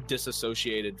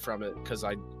disassociated from it because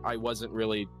I wasn't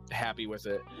really happy with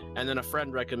it. And then a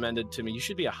friend recommended to me, you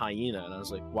should be a hyena. And I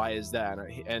was like, why is that?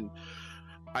 And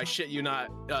I shit you not,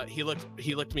 he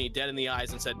looked me dead in the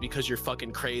eyes and said, because you're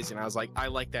fucking crazy. And I was like, I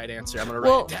like that answer. I'm gonna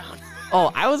write it down.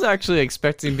 Oh, I was actually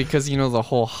expecting, because, you know, the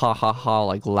whole ha ha ha,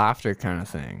 like laughter kind of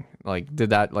thing. Like,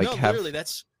 did that like have... literally,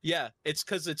 it's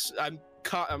because I'm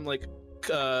like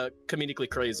comedically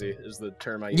crazy is the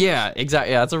term I use. Yeah,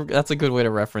 exactly. Yeah, that's a good way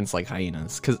to reference like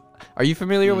hyenas. Because are you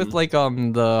familiar with like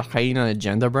the Hyena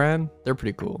Agenda brand? They're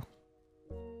pretty cool.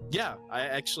 Yeah,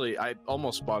 I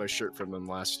almost bought a shirt from them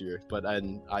last year, but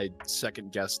I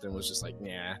second guessed and was just like,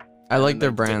 nah. I like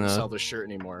their brand though. Didn't sell the shirt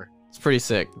anymore. It's pretty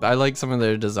sick. I like some of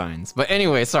their designs. But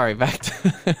anyway, sorry, back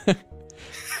to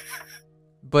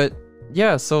But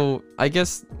yeah, so I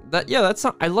guess that's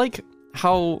not, I like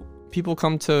how people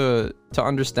come to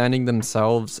understanding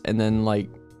themselves and then like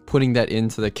putting that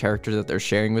into the character that they're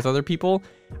sharing with other people.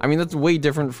 I mean, that's way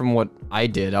different from what I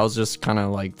did. I was just kind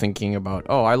of like thinking about,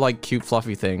 oh, I like cute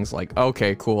fluffy things, like,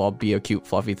 okay, cool, I'll be a cute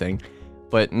fluffy thing,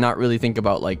 but not really think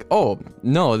about like, oh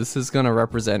no, this is gonna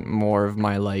represent more of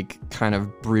my like kind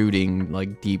of brooding,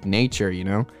 like deep nature, you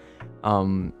know.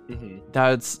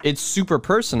 It's super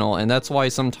personal, and that's why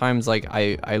sometimes like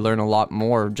I learn a lot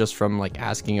more just from like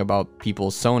asking about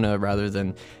people's Sona rather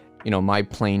than, you know, my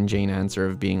plain Jane answer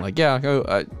of being like, yeah,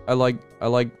 I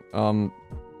like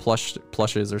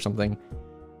plushes or something.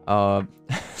 Right.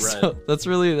 So that's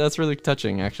really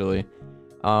touching, actually.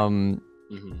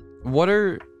 What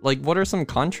are some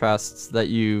contrasts that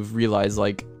you've realized,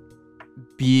 like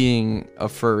being a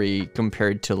furry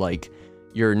compared to like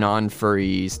your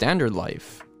non-furry standard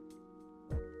life?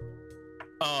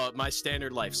 My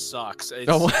standard life sucks.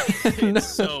 It's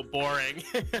so boring.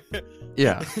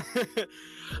 Yeah.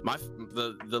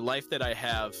 The life that I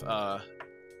have,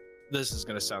 this is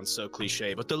gonna sound so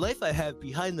cliche, but the life I have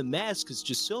behind the mask is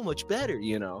just so much better,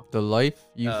 you know. The life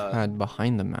you've had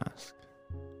behind the mask.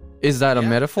 Is that a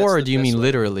metaphor, or do you mean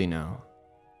literally now?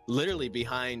 Literally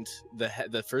behind the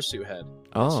fursuit head.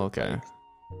 Oh, okay.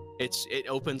 It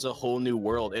opens a whole new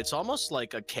world. It's almost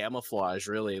like a camouflage,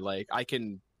 really. Like I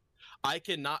can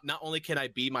not only can I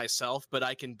be myself, but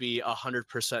I can be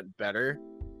 100% better.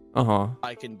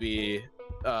 I can be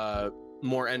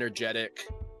more energetic.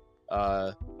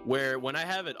 Where when I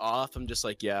have it off, I'm just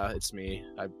like, yeah, it's me.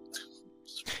 I'm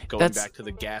going back to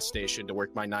the gas station to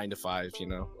work my 9 to 5, you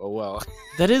know. Oh well.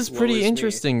 That is pretty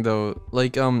interesting though.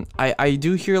 Like I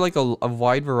do hear like a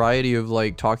wide variety of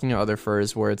like talking to other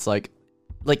furs where it's like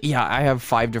yeah, I have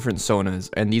 5 different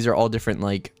Sonas, and these are all different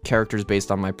like characters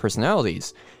based on my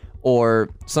personalities. Or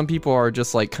some people are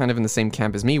just like kind of in the same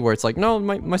camp as me, where it's like, no,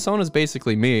 my song is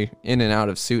basically me in and out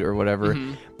of suit or whatever.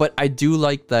 But I do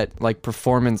like that like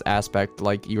performance aspect,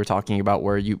 like you were talking about,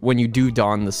 where when you do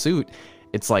don the suit,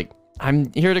 it's like,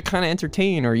 I'm here to kind of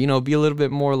entertain, or, you know, be a little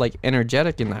bit more like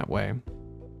energetic in that way.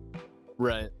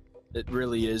 Right. It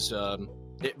really is.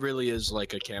 It really is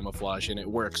like a camouflage, and it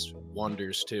works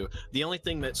wonders too. The only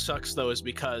thing that sucks though is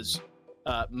because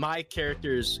my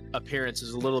character's appearance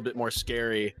is a little bit more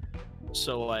scary.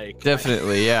 So like,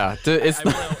 definitely, yeah. It's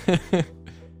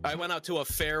I went out to a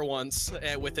fair once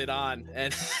with it on,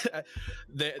 and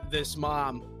this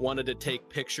mom wanted to take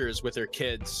pictures with her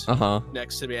kids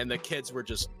next to me, and the kids were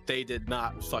they did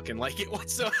not fucking like it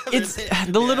whatsoever. It's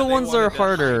the little ones are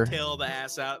harder. Tail the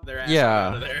ass out, their ass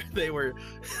out of there. They were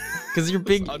because you're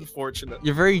big. Unfortunate.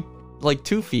 You're very like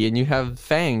toothy, and you have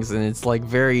fangs, and it's like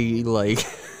very like.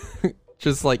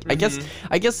 Just like I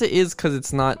guess it is because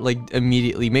it's not like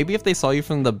immediately. Maybe if they saw you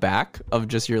from the back of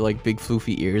just your like big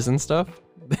floofy ears and stuff,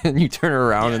 then you turn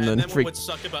around and then what would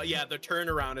suck about the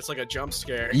turnaround, it's like a jump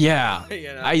scare. Yeah,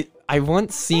 you know? I've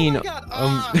once seen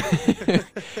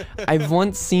I've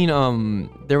once seen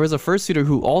there was a fursuiter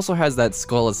who also has that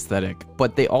skull aesthetic,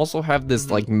 but they also have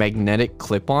this like magnetic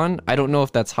clip on. I don't know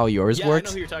if that's how yours works. I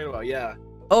know who you're talking about. Yeah.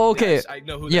 Oh, okay. Yes, I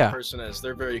know who that person is.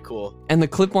 They're very cool. And the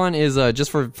clip-on is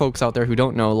just for folks out there who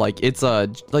don't know, like it's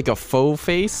like a faux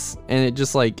face, and it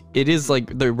just like it is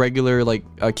like the regular like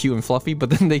cute and fluffy, but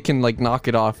then they can like knock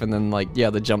it off, and then like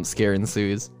the jump scare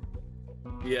ensues.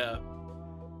 Yeah.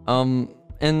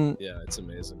 And yeah, it's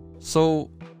amazing.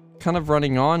 So, kind of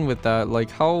running on with that, like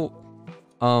how,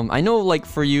 I know like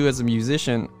for you as a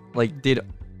musician, like did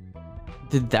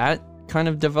that kind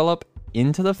of develop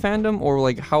into the fandom, or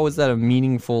like how is that a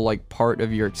meaningful like part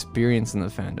of your experience in the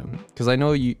fandom? Because I know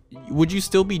would you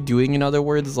still be doing, in other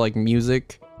words, like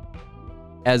music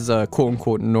as a quote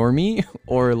unquote normie,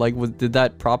 or like did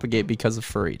that propagate because of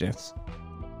furriness?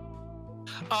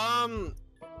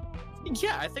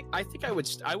 Yeah, I think I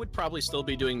would probably still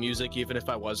be doing music even if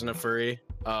I wasn't a furry,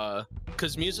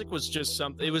 because music was just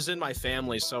something, it was in my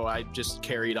family, so I just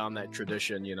carried on that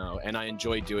tradition, you know, and I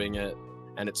enjoy doing it,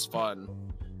 and it's fun.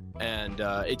 And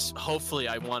it's hopefully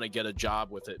I want to get a job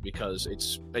with it, because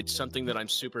it's something that I'm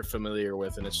super familiar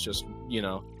with, and it's just, you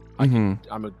know,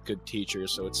 I'm a good teacher,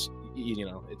 so it's, you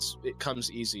know, it comes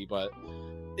easy. But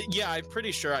yeah, I'm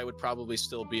pretty sure I would probably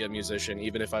still be a musician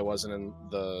even if I wasn't in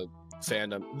the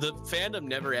fandom. The fandom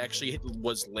never actually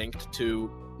was linked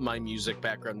to my music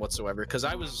background whatsoever, because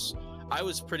I was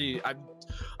pretty, I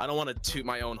don't want to toot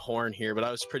my own horn here, but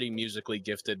I was pretty musically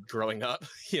gifted growing up,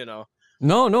 you know.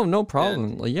 No problem.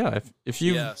 And, like, yeah, if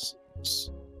you yes,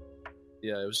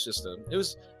 yeah, it was just it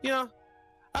was, you know,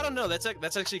 I don't know. That's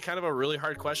actually kind of a really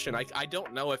hard question. I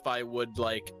don't know if I would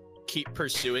like keep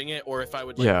pursuing it, or if I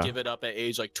would like give it up at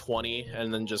age like 20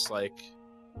 and then just like,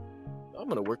 I'm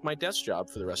gonna work my desk job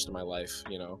for the rest of my life,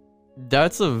 you know.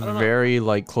 That's a very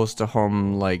like close to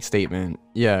home like statement.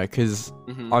 Yeah, because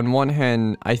on one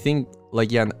hand, I think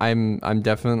like I'm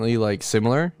definitely like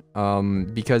similar.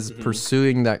 Because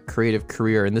pursuing that creative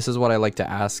career, and this is what I like to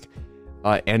ask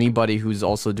anybody who's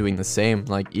also doing the same.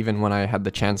 Like even when I had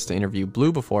the chance to interview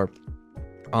Blue before,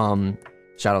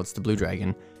 shout outs to Blue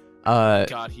Dragon.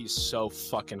 God, he's so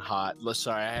fucking hot.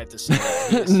 Sorry, I had to say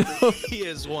that. He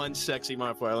is one sexy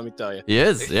motherfucker, let me tell you. He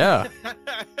is, yeah.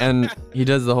 And he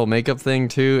does the whole makeup thing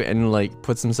too, and like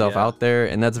puts himself out there,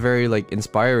 and that's very like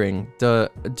inspiring. Do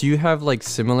you have like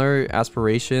similar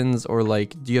aspirations, or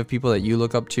like do you have people that you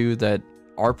look up to that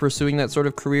are pursuing that sort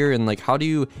of career, and like how do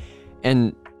you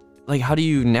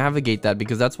navigate that?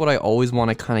 Because that's what I always want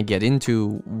to kind of get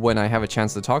into when I have a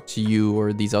chance to talk to you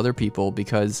or these other people,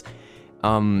 because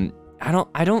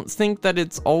I don't think that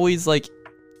it's always like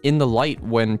in the light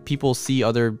when people see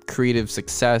other creative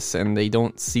success and they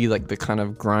don't see like the kind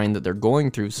of grind that they're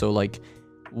going through. So like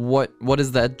what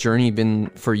has that journey been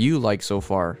for you like so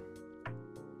far?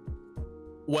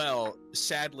 Well,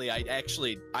 sadly, I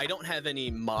don't have any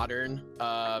modern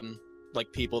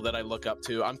like people that I look up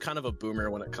to. I'm kind of a boomer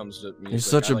when it comes to music. You're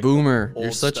such a boomer.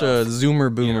 You're such a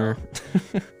Zoomer boomer.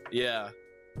 You know?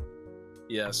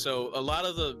 Yeah. So a lot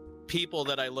of the people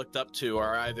that I looked up to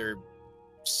are either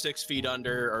 6 feet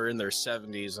under or in their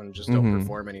 70s and just don't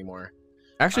perform anymore.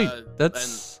 Actually,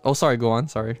 sorry, go on.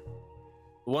 Sorry.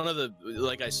 One of the,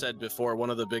 like I said before, one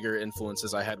of the bigger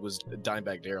influences I had was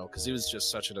Dimebag Darrell, because he was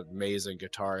just such an amazing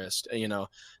guitarist. And, you know,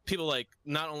 people like,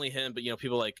 not only him, but, you know,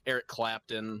 people like Eric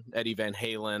Clapton, Eddie Van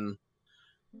Halen,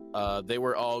 they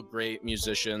were all great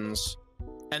musicians.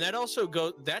 And that also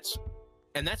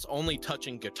that's only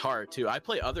touching guitar too. I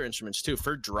play other instruments too.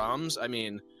 For drums, I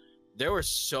mean, there were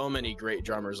so many great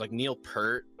drummers like Neil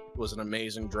Peart, was an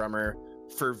amazing drummer.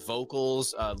 For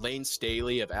vocals, Lane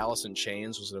Staley of Alice in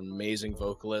Chains was an amazing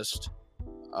vocalist.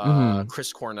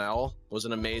 Chris Cornell was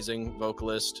an amazing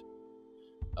vocalist.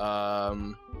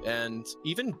 And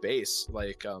even bass,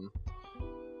 like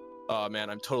oh man,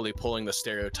 I'm totally pulling the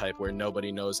stereotype where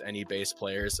nobody knows any bass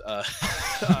players. The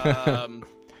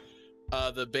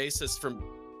bassist from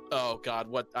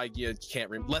you can't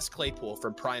remember. Les Claypool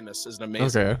from Primus is an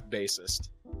amazing bassist.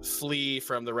 Flea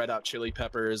from the Red Hot Chili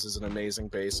Peppers is an amazing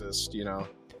bassist, you know.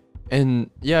 And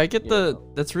yeah, I get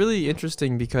that's really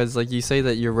interesting because like you say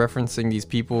that you're referencing these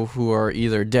people who are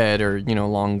either dead or, you know,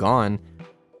 long gone.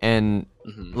 And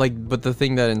like, but the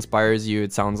thing that inspires you,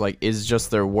 it sounds like, is just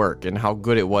their work and how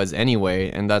good it was anyway.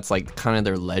 And that's like kind of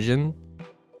their legend.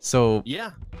 So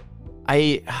yeah,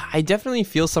 I definitely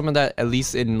feel some of that, at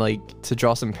least in like, to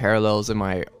draw some parallels in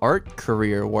my art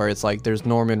career, where it's like there's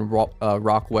Norman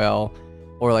Rockwell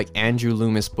or like Andrew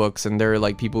Loomis books, and they're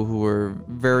like people who were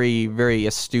very, very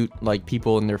astute like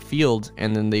people in their field,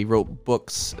 and then they wrote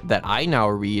books that I now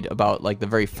read about like the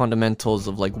very fundamentals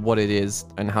of like what it is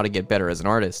and how to get better as an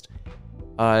artist.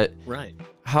 Right.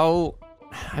 How,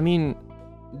 I mean,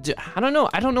 I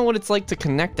don't know what it's like to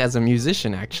connect as a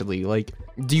musician actually. Like,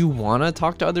 do you want to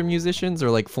talk to other musicians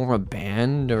or like form a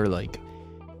band or like,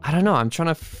 I don't know. I'm trying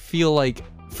to feel like,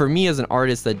 for me as an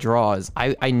artist that draws,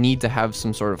 I need to have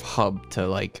some sort of hub to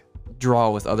like draw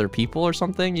with other people or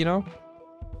something, you know?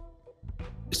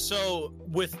 So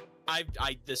with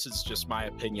this is just my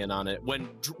opinion on it.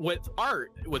 With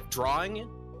art, with drawing,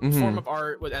 form of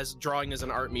art, as drawing as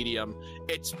an art medium,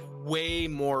 it's way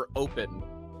more open.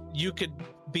 You could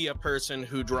be a person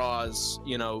who draws,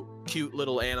 you know, cute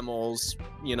little animals,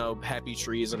 you know, happy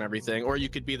trees and everything, or you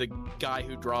could be the guy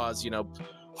who draws, you know,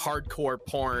 hardcore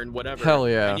porn, whatever. Hell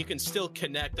yeah. And you can still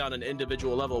connect on an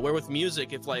individual level. Where with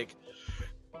music, if like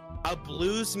a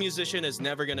blues musician is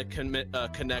never going to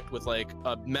connect with like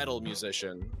a metal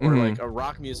musician, or like a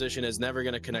rock musician is never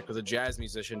going to connect with a jazz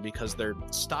musician because their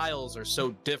styles are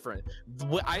so different.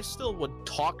 I still would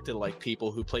talk to like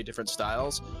people who play different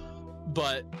styles,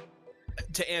 but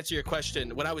to answer your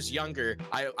question, when I was younger,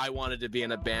 I wanted to be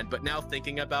in a band, but now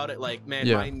thinking about it, like,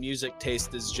 man, my music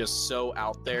taste is just so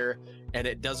out there, and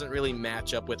it doesn't really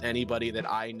match up with anybody that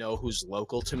I know who's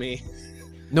local to me.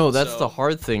 No, that's the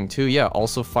hard thing too. Yeah,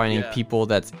 also finding people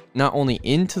that's not only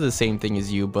into the same thing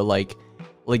as you, but like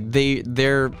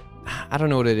they're I don't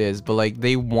know what it is, but like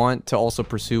they want to also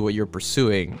pursue what you're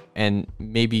pursuing and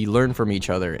maybe learn from each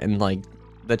other, and like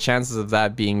the chances of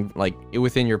that being like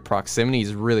within your proximity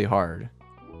is really hard.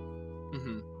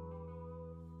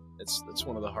 It's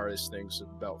one of the hardest things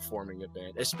about forming a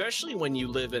band, especially when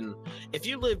if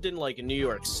you lived in like New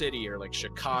York City or like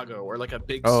Chicago or like a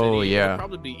big city, it would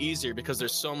probably be easier because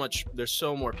there's so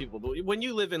more people. But when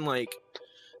you live in like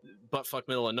buttfuck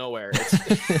middle of nowhere,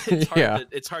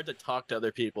 it's hard to talk to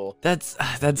other people. That's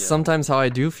sometimes how I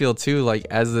do feel too, like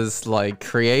as this like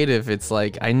creative. It's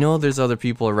like I know there's other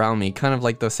people around me, kind of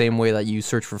like the same way that you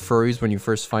search for furries when you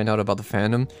first find out about the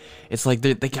fandom. It's like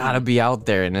they gotta be out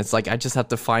there, and it's like I just have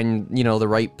to find, you know, the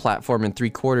right platform in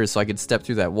 3/4 so I could step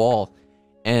through that wall.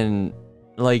 And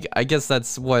like I guess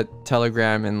that's what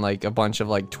Telegram and like a bunch of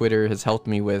like Twitter has helped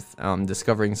me with,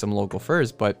 discovering some local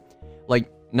furs. But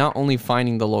like not only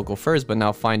finding the local furs, but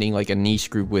now finding like a niche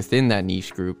group within that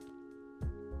niche group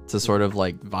to sort of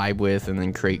like vibe with and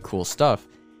then create cool stuff.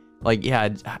 Like, yeah,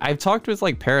 I've talked with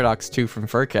like Paradox too from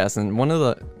Furcast, and one of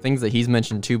the things that he's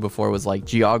mentioned too before was like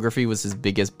geography was his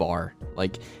biggest bar.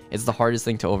 Like, it's the hardest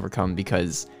thing to overcome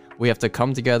because we have to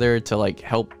come together to like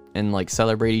help and like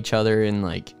celebrate each other and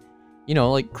like, you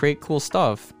know, like create cool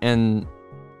stuff. And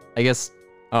I guess,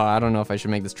 I don't know if I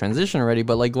should make this transition already,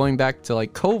 but like going back to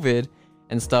like COVID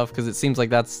and stuff, because it seems like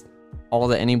that's all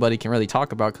that anybody can really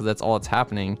talk about, because that's all that's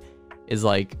happening, is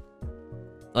like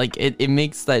it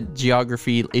makes that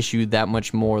geography issue that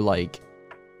much more like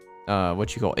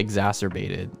what you call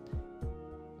exacerbated.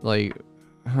 Like,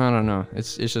 I don't know,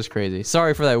 it's just crazy.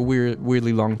 Sorry for that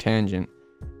weirdly long tangent,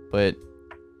 but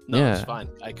no, yeah, it's fine.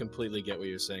 I completely get what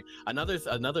you're saying.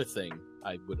 Another thing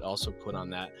I would also put on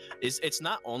that is it's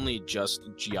not only just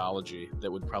geology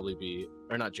that would probably be,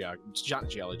 or not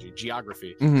geology,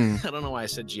 geography. I don't know why I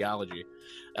said geology.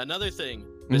 Another thing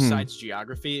besides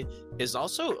geography is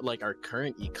also like our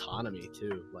current economy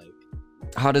too. Like,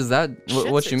 how does that?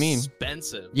 What you mean?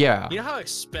 Expensive. Yeah. You know how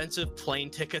expensive plane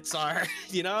tickets are.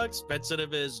 You know how expensive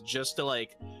it is just to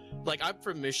like I'm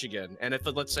from Michigan, and if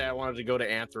let's say I wanted to go to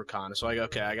Anthrocon, so I go,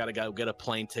 okay, I gotta go get a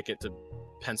plane ticket to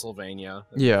Pennsylvania.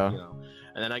 Yeah. You know,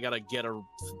 and then I gotta get a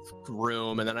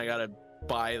room, and then I gotta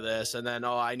buy this, and then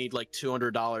I need like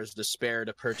 $200 to spare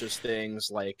to purchase things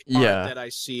like Yeah. art that I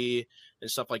see and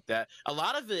stuff like that. A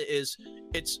lot of it is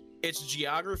it's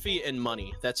geography and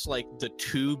money. That's like the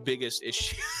two biggest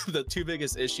issues. The two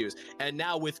biggest issues. And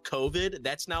now with COVID,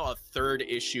 that's now a third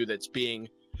issue that's being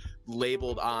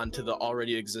labeled on to the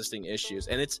already existing issues,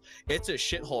 and it's a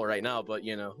shithole right now. But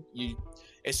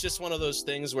it's just one of those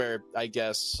things where I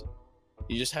guess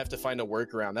you just have to find a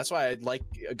workaround. That's why I like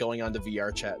going on to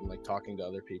VR chat and like talking to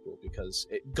other people, because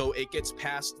it gets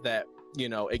past that,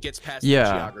 it gets past the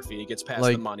geography, it gets past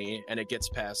the money, and it gets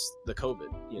past the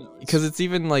COVID, because it's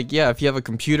even like, if you have a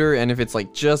computer and if it's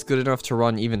like just good enough to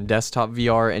run even desktop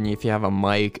VR, and if you have a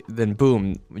mic, then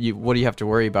boom, what do you have to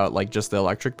worry about? Like just the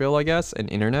electric bill, I guess, and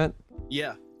internet.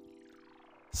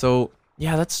 So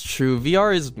yeah, that's true.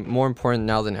 VR is more important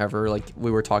now than ever, like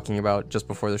we were talking about just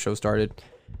before the show started.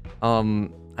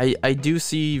 I do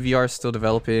see VR still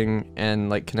developing and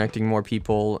like connecting more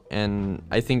people, and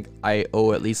I think I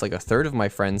owe at least like a third of my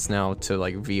friends now to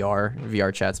like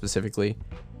VR chat specifically.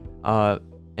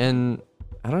 And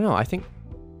I don't know, I think,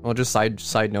 well, just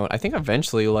side note, I think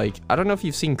eventually, like, I don't know if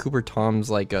you've seen Cooper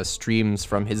Tom's like streams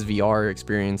from his VR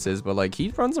experiences, but like he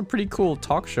runs a pretty cool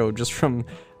talk show just from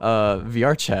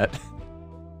VR chat.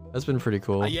 That's been pretty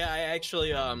cool. Yeah, I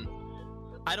actually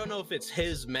I don't know if it's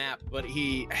his map, but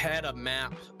he had a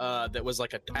map that was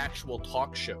like an actual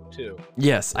talk show too.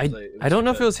 Yes, I don't know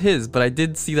if it was his, but I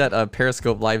did see that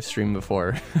Periscope live stream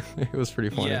before. It was pretty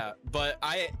funny. Yeah, but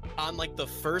on like the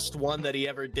first one that he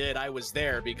ever did, I was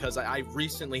there because I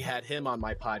recently had him on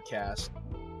my podcast.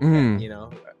 And,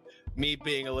 me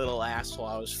being a little asshole,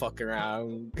 I was fucking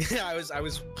around. I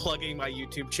was plugging my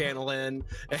YouTube channel in.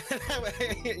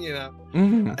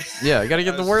 Yeah, I gotta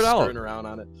get the word out. Around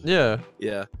on it. Yeah.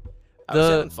 I was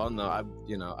having fun though.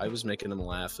 I was making them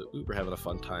laugh. We were having a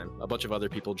fun time. A bunch of other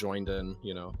people joined in.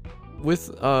 With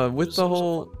the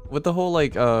whole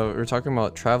like we're talking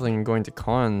about traveling and going to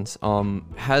cons.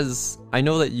 I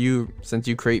know that since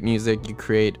you create music, you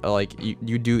create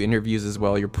you do interviews as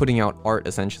well. You're putting out art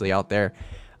essentially out there.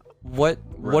 What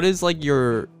is like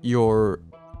your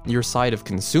side of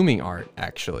consuming art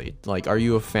actually? Like, are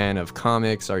you a fan of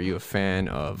comics? Are you a fan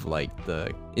of like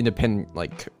the independent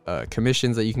like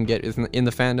commissions that you can get in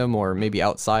the fandom, or maybe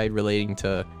outside relating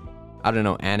to, I don't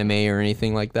know, anime or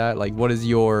anything like that? Like, what is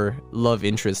your love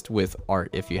interest with art,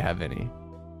 if you have any?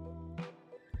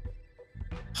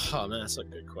 Oh man, that's a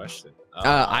good question.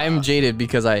 I am jaded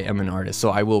because I am an artist,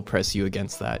 so I will press you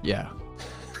against that. Yeah.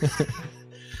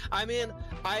 I mean,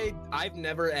 I've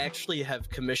never actually have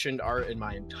commissioned art in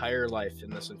my entire life in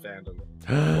this fandom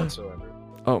whatsoever.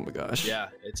 Oh my gosh. Yeah,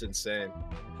 it's insane.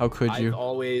 How could you?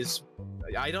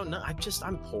 I don't know.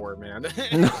 I'm poor, man.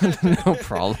 No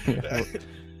problem.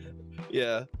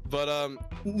 Yeah, but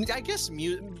I guess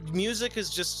music is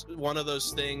just one of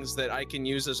those things that I can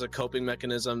use as a coping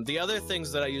mechanism. The other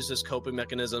things that I use as coping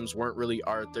mechanisms weren't really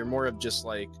art. They're more of just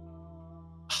like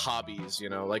hobbies,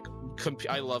 like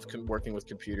I love working with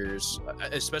computers,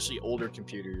 especially older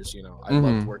computers. I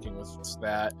love working with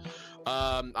that.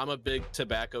 I'm a big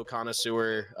tobacco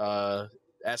connoisseur.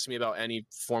 Ask me about any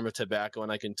form of tobacco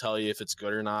and I can tell you if it's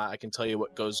good or not. I can tell you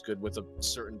what goes good with a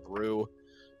certain brew.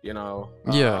 I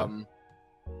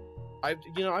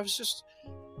was just,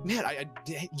 man,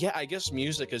 I guess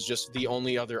music is just the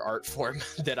only other art form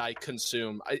that I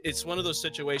consume. It's one of those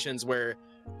situations where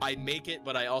I make it,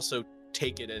 but I also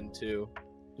take it into,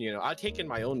 I take in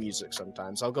my own music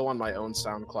sometimes. I'll go on my own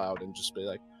SoundCloud and just be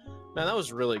like, man, that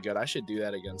was really good. I should do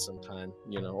that again sometime,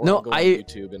 or no, I'll go on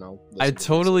YouTube and I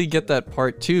totally get that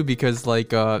part too, because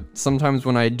like sometimes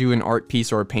when I do an art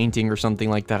piece or a painting or something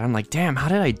like that, I'm like, damn, how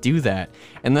did I do that?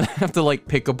 And then I have to like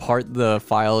pick apart the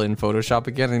file in Photoshop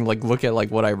again and like look at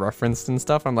like what I referenced and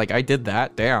stuff. I'm like, I did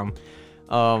that, damn.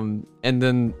 And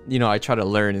then I try to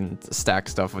learn and stack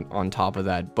stuff on top of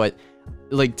that. But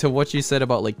like, to what you said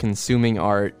about like consuming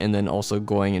art and then also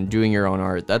going and doing your own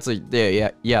art, that's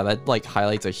that like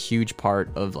highlights a huge part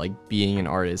of like being an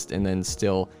artist, and then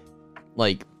still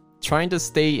like trying to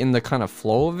stay in the kind of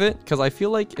flow of it, because I feel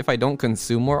like if I don't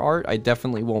consume more art, I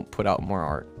definitely won't put out more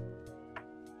art.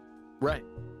 Right.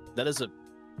 That is a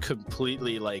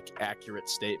completely like accurate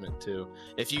statement too.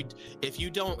 If you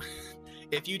don't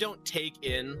take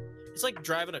in, it's like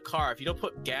driving a car. If you don't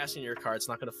put gas in your car, it's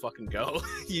not gonna fucking go.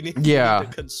 You need to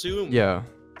consume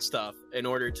stuff in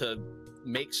order to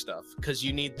make stuff, because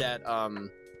you need that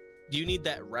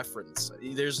reference.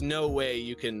 There's no way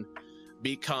you can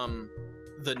become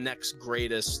the next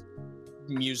greatest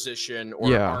musician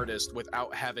or artist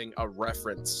without having a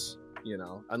reference,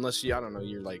 unless I don't know,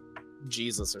 you're like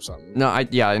Jesus or something. No,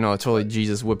 I know, totally.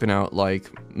 Jesus whipping out like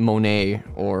Monet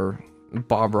or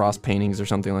Bob Ross paintings or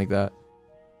something like that.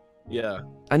 Yeah.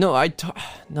 I know.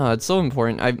 No, it's so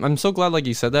important. I'm so glad like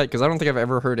you said that, because I don't think I've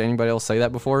ever heard anybody else say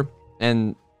that before,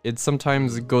 and it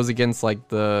sometimes goes against like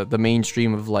the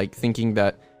mainstream of like thinking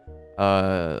that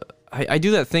I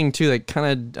do that thing too that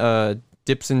kind of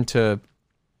dips into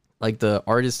like the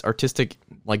artistic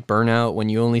like burnout, when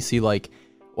you only see like,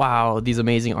 wow, these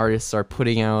amazing artists are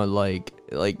putting out like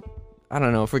I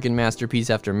don't know, freaking masterpiece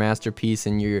after masterpiece,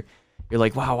 and you're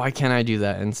like, wow, why can't I do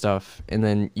that and stuff? And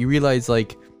then you realize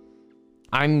like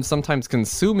I'm sometimes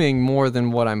consuming more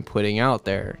than what I'm putting out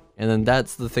there. And then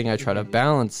that's the thing I try to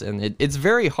balance. And it's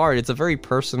very hard. It's a very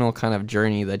personal kind of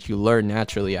journey that you learn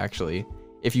naturally, actually,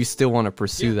 if you still want to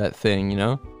pursue that thing, you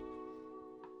know?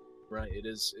 Right. It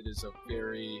is a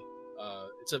very,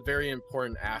 it's a very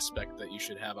important aspect that you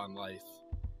should have on life.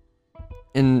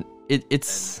 And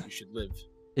it's, and you should live.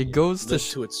 It goes to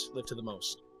live to the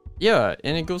most. Yeah.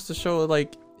 And it goes to show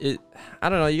like, I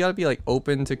don't know, you gotta be like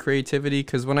open to creativity,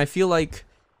 because when I feel like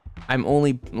I'm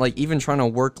only like even trying to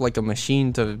work like a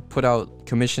machine to put out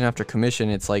commission after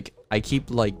commission, it's like I keep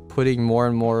like putting more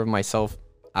and more of myself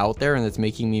out there, and it's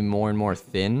making me more and more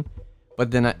thin.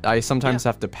 But then I sometimes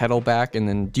have to pedal back. And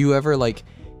then do you ever like,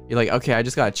 you're like, okay, I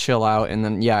just gotta chill out, and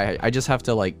then I just have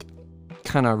to like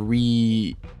kind of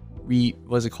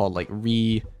what's it called, like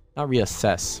not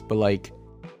reassess, but like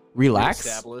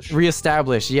relax,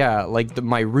 reestablish, like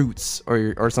my roots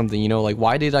or something, you know, like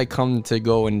why did I come to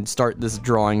go and start this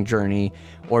drawing journey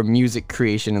or music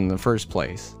creation in the first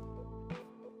place?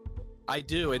 I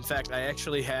do. In fact, I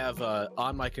actually have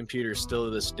on my computer still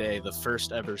to this day the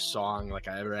first ever song like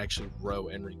I ever actually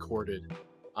wrote and recorded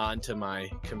onto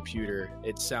my computer.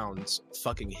 It sounds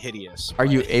fucking hideous. Are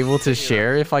you able to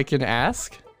share, if I can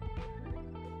ask?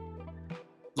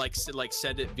 Like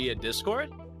send it via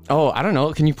Discord? Oh, I don't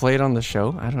know. Can you play it on the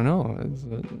show? I don't know.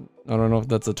 I don't know if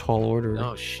that's a tall order.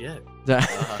 Oh shit.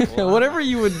 Whatever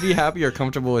you would be happy or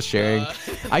comfortable with sharing.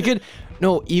 I could.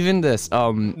 No, even this.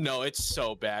 No, it's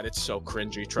so bad. It's so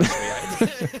cringy. Trust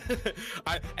me.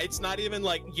 It's not even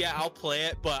like, yeah, I'll play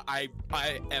it, but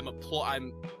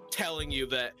I'm telling you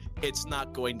that it's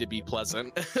not going to be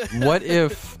pleasant. What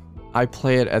if I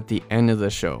play it at the end of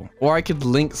the show, or I could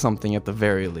link something at the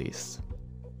very least?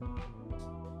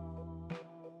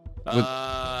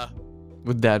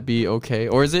 Would that be okay?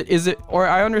 Or is it or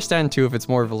I understand too if it's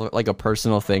more of like a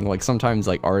personal thing, like sometimes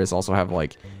like artists also have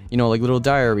like, you know, like little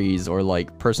diaries or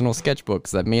like personal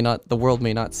sketchbooks that the world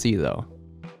may not see though.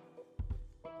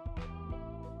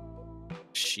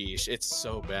 Sheesh, it's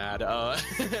so bad.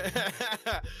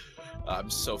 I'm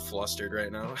so flustered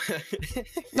right now.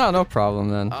 No problem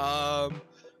then.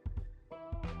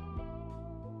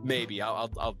 Maybe I'll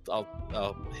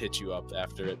hit you up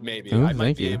after it. Maybe Ooh, I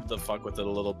might be able to fuck with it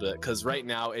a little bit, because right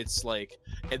now it's like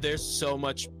there's so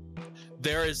much.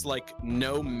 There is like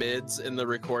no mids in the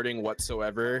recording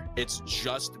whatsoever. It's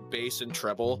just bass and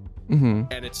treble,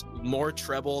 and it's more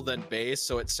treble than bass.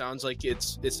 So it sounds like it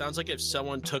sounds like if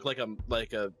someone took like a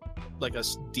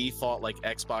default like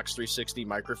Xbox 360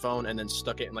 microphone and then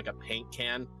stuck it in like a paint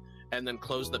can, and then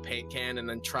closed the paint can and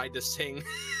then tried to sing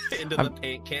into the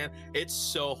paint can. It's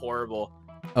so horrible.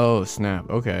 Oh snap.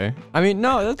 Okay. I mean,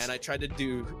 no, that's. And I tried to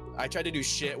do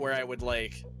shit where I would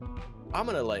like, I'm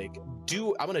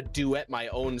gonna duet my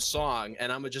own song,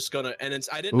 and I'm just gonna, and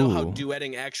I didn't know how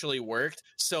duetting actually worked.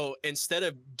 So instead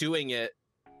of doing it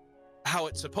how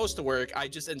it's supposed to work, I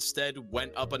just instead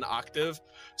went up an octave.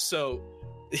 So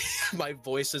my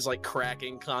voice is like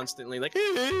cracking constantly, like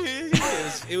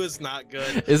it was not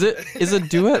good. Is a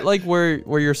duet like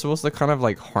where you're supposed to kind of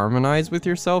like harmonize with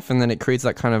yourself, and then it creates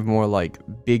that kind of more like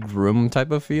big room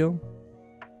type of feel?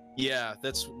 Yeah,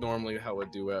 that's normally how a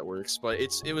duet works, but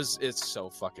it's so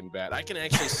fucking bad. I can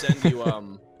actually send you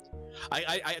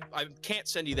I can't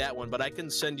send you that one, but I can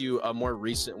send you a more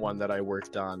recent one that I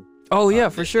worked on. Oh yeah,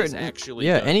 for sure. Actually,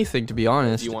 yeah, anything, to be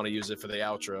honest. If you want to use it for the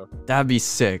outro, that'd be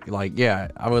sick. Like, yeah,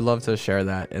 I would love to share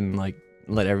that and like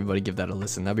let everybody give that a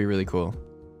listen. That'd be really cool.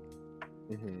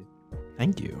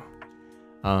 Thank you.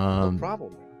 No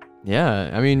problem.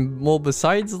 Yeah, I mean, well,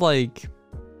 besides like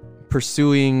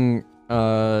pursuing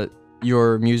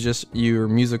your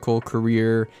musical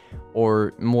career,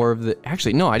 or more of the,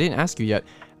 actually no, I didn't ask you yet.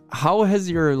 How has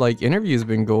your like interviews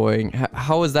been going?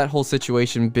 How has that whole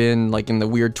situation been, like in the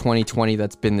weird 2020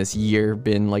 that's been this year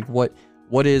been? Like what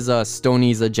is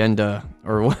Stony's agenda,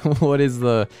 or what is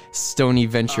the Stony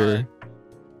venture?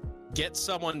 Get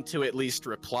someone to at least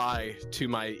reply to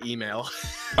my email.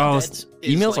 Oh,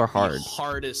 emails like are hard. The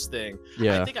hardest thing.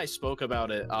 Yeah. I think I spoke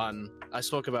about it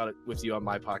with you on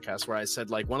my podcast, where I said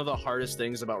like one of the hardest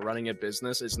things about running a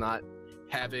business is not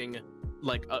having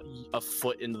like a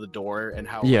foot into the door and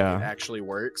how Yeah. it actually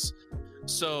works.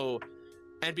 So,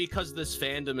 and because this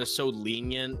fandom is so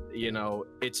lenient, you know,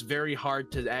 it's very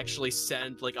hard to actually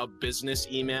send like a business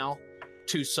email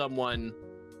to someone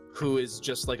who is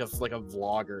just like a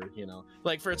vlogger, you know.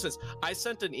 Like for instance, I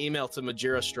sent an email to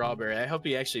Majira Strawberry. I hope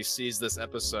he actually sees this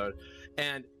episode.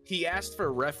 And he asked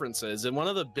for references, and one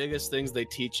of the biggest things they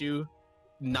teach you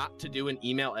not to do in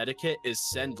email etiquette is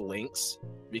send links,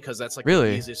 because that's like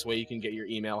Really? the easiest way you can get your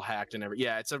email hacked and everything.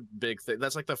 Yeah, it's a big thing.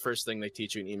 That's like the first thing they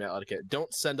teach you in email etiquette.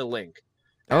 Don't send a link.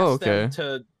 Oh, Ask them okay.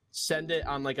 to send it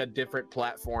on like a different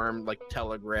platform like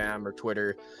Telegram or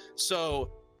Twitter.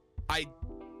 So I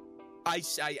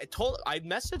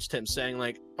messaged him saying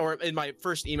like, or in my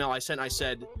first email I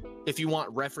said, if you want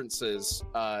references,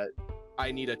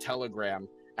 I need a Telegram.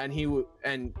 And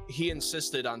he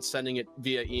insisted on sending it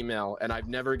via email, and I've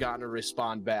never gotten a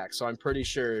respond back. So I'm pretty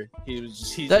sure he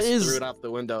just threw it out the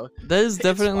window. That is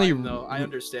definitely. It's fine, though. I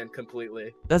understand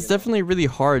completely. That's definitely really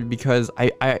hard, because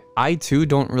I too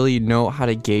don't really know how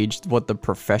to gauge what the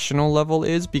professional level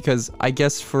is, because I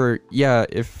guess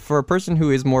if for a person who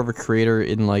is more of a creator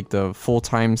in like the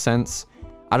full-time sense,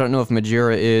 I don't know if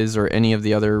Majira is or any of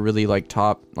the other really like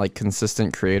top like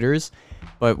consistent creators.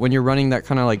 But when you're running that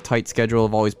kind of like tight schedule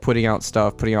of always putting out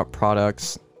stuff, putting out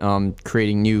products,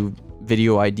 creating new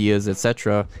video ideas,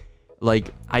 etc.,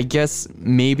 like I guess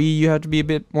maybe you have to be a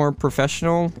bit more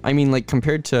professional. I mean, like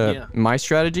compared to my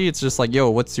strategy, it's just like,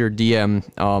 yo, what's your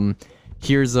DM?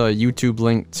 Here's a YouTube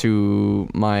link to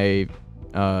my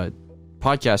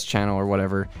podcast channel or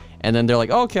whatever. And then they're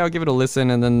like, oh, okay, I'll give it a listen.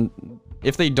 And then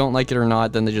if they don't like it or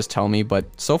not, then they just tell me.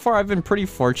 But so far, I've been pretty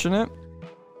fortunate.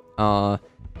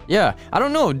 Yeah, I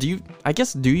don't know. Do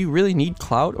you really need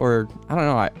clout, or I don't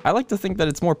know. I like to think that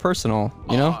it's more personal,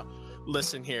 you know?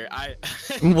 Listen here,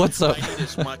 What's up? I need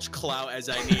as much clout as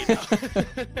I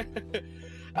need.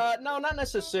 No, not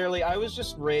necessarily. I was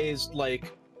just raised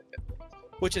like,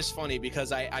 which is funny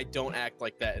because I don't act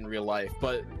like that in real life.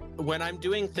 But when I'm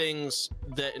doing things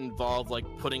that involve like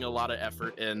putting a lot of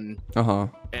effort in,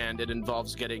 and it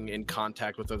involves getting in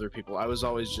contact with other people, I was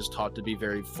always just taught to be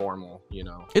very formal, you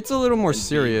know. It's a little more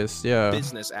serious, yeah.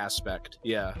 Business aspect,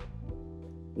 yeah.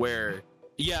 Where,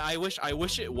 yeah, I wish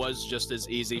it was just as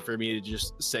easy for me to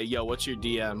just say, yo, what's your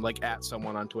DM? Like at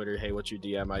someone on Twitter, hey, what's your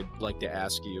DM? I'd like to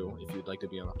ask you if you'd like to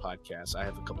be on a podcast. I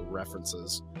have a couple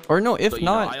references. Or no, if but,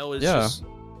 not,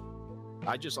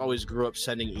 I just always grew up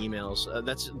sending emails.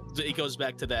 It goes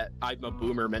back to that I'm a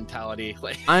boomer mentality.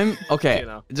 Like I'm okay. You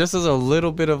know? Just as a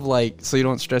little bit of like, so you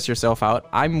don't stress yourself out,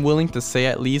 I'm willing to say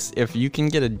at least if you can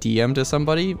get a DM to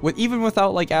somebody, even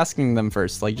without like asking them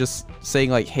first, like just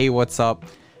saying like, hey, what's up?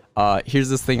 Here's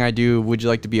this thing I do. Would you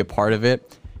like to be a part of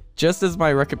it? Just as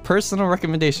my personal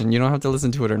recommendation. You don't have to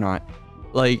listen to it or not.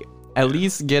 Like, at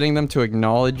least getting them to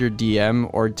acknowledge your DM,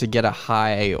 or to get a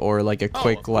hi, or like a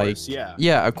quick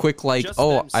a quick like, just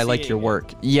oh, I like your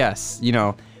work. Yes, you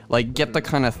know, like get the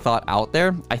kind of thought out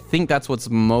there. I think that's what's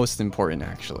most important,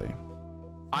 actually.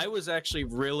 I was actually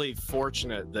really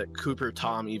fortunate that Cooper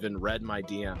Tom even read my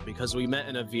DM, because we met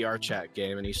in a VR chat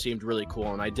game and he seemed really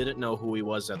cool, and I didn't know who he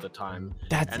was at the time.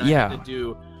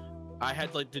 I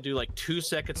had to do like 2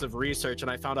 seconds of research,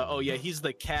 and I found out, oh yeah, he's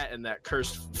the cat in that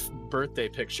cursed birthday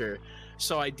picture.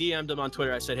 So I DM'd him on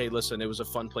Twitter. I said, hey, listen, it was a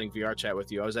fun playing VR chat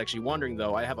with you. I was actually wondering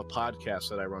though, I have a podcast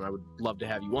that I run. I would love to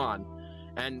have you on.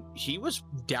 And he was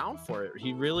down for it.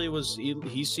 He really was.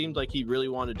 He seemed like he really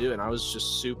wanted to do it. And I was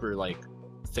just super like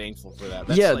thankful for that.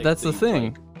 That's the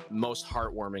thing. Most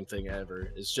heartwarming thing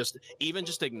ever is just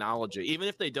acknowledge it, even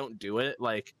if they don't do it.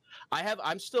 Like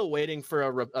I'm still waiting for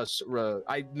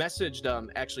I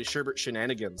messaged actually Sherbert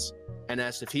Shenanigans and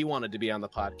asked if he wanted to be on the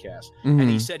podcast, and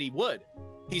he said he would.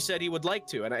 He said he would like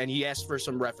to, and he asked for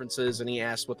some references, and he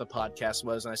asked what the podcast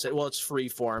was, and I said, well, it's free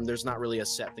form. There's not really a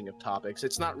set thing of topics.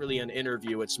 It's not really an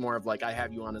interview. It's more of like, I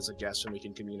have you on as a guest and we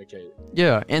can communicate.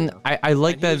 Yeah, and you know? I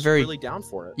like and that very really down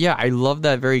for it. Yeah, I love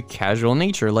that very casual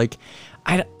nature. Like,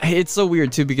 it's so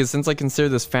weird too, because since I consider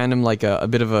this fandom like a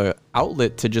bit of a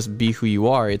outlet to just be who you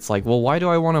are, it's like, well, why do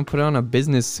I want to put on a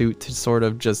business suit to sort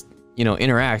of just, you know,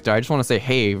 interact? I just want to say,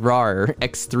 hey, rar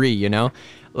X3, you know.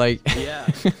 Like, yeah.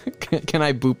 Can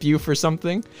I boop you for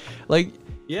something? Like,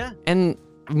 yeah. And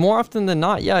more often than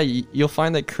not, yeah, you'll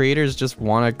find that creators just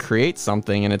want to create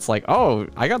something, and it's like, oh,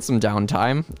 I got some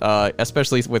downtime,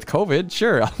 especially with COVID.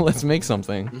 Sure, let's make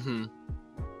something.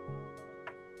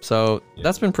 So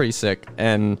that's been pretty sick.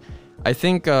 And I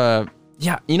think, yeah,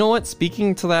 you know what?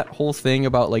 Speaking to that whole thing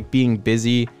about like being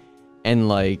busy and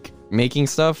like making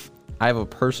stuff, I have a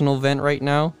personal vent right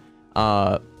now.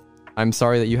 I'm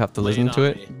sorry that you have to listen to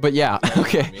it, but yeah,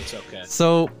 okay. It's okay.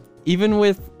 So even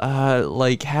with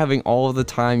like having all of the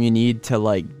time you need to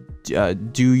like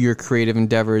do your creative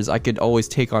endeavors, I could always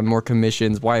take on more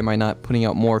commissions. Why am I not putting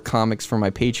out more comics for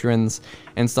my patrons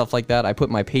and stuff like that? I put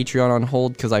my Patreon on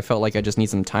hold because I felt like I just need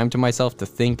some time to myself to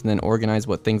think and then organize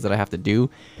what things that I have to do.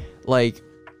 Like,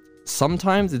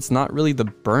 sometimes it's not really the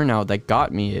burnout that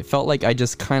got me. It felt like I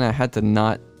just kind of had to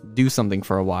not do something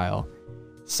for a while.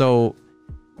 So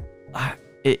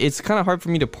it's kind of hard for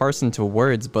me to parse into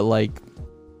words, but like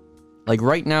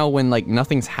right now when like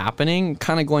nothing's happening,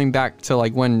 kind of going back to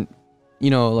like when, you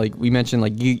know, like we mentioned,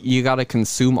 like you gotta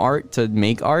consume art to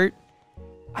make art.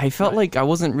 I felt like I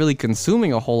wasn't really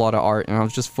consuming a whole lot of art, and I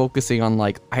was just focusing on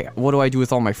like, what do I do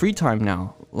with all my free time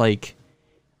now? Like,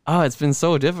 it's been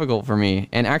so difficult for me.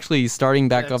 And actually starting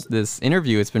back up this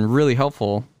interview, it's been really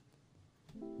helpful.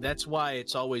 That's why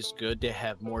it's always good to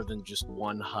have more than just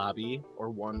one hobby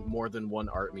or more than one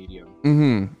art medium.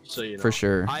 Mm-hmm. So, you know, for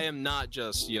sure. I am not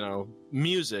just, you know,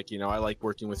 music. You know, I like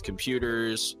working with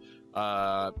computers.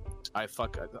 I'll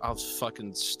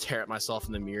fucking stare at myself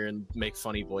in the mirror and make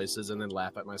funny voices and then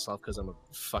laugh at myself because I'm a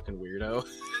fucking weirdo.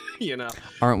 You know,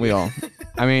 aren't we all?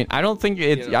 I mean, I don't think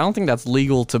it's. You know? I don't think that's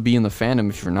legal to be in the fandom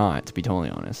if you're not. To be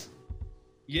totally honest.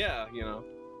 Yeah, you know,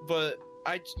 but.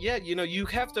 You know, you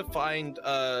have to find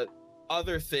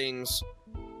other things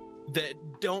that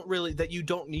you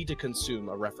don't need to consume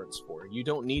a reference for. You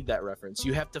don't need that reference.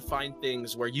 You have to find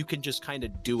things where you can just kind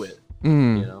of do it.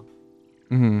 You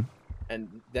know.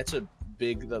 And that's a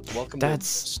big welcome to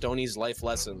Stoney's life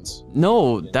lessons.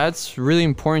 No, that's really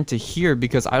important to hear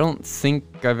because I don't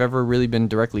think I've ever really been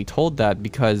directly told that,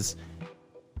 because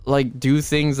like do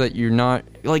things that you're not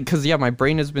like, because my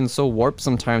brain has been so warped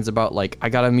sometimes about like I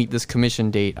gotta meet this commission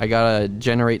date, I gotta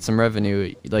generate some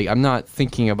revenue. Like I'm not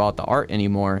thinking about the art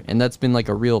anymore, and that's been like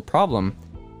a real problem.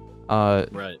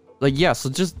 Right. Like so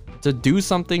just to do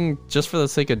something just for the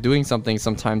sake of doing something,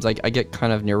 sometimes like I get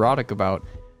kind of neurotic about.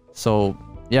 So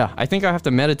I think I have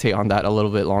to meditate on that a little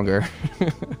bit longer.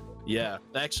 Yeah,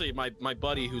 actually my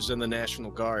buddy who's in the National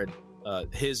Guard,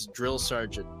 his drill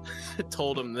sergeant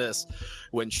told him this: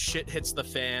 when shit hits the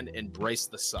fan, embrace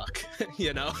the suck.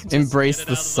 You know, embrace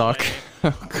the suck.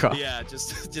 Oh god. Yeah,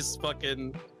 just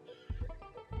fucking.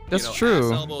 That's, you know,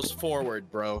 true. Ass elbows forward,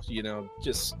 bro. You know,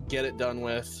 just get it done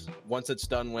with. Once it's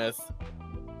done with,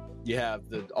 you have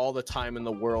all the time in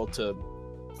the world to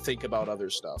think about other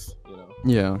stuff. You know.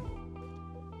 Yeah.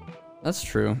 That's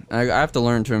true. I have to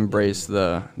learn to embrace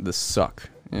the suck.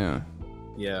 Yeah.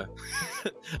 Yeah.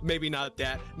 Maybe not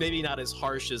as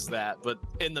harsh as that, but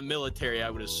in the military I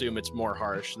would assume it's more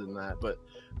harsh than that. But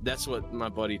that's what my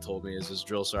buddy told me, is his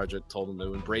drill sergeant told him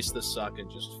to embrace the suck and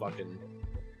just fucking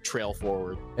trail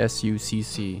forward.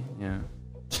 SUCC, yeah.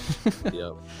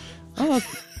 Yep. Oh,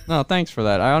 no, thanks for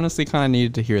that. I honestly kind of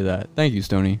needed to hear that. Thank you,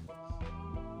 Stoney.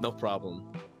 No problem.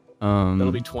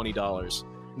 That'll be $20.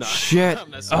 No, shit.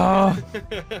 Oh,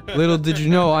 little did you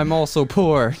know I'm also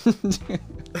poor.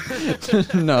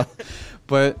 No,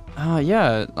 but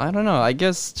yeah, I don't know. I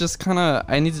guess just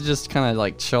I need to just kind of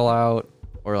like chill out,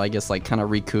 or I guess like kind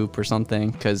of recoup or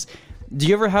something. Because do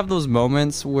you ever have those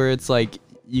moments where it's like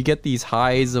you get these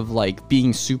highs of like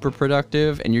being super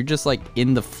productive and you're just like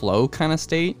in the flow kind of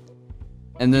state,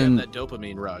 and then that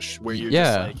dopamine rush where you're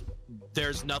just like,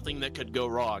 there's nothing that could go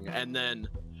wrong, and then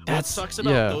what sucks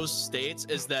about those states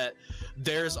is that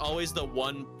there's always the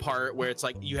one part where it's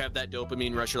like you have that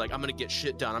dopamine rush. You're like, I'm gonna get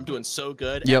shit done. I'm doing so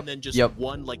good, and then just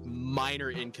one like minor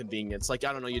inconvenience, like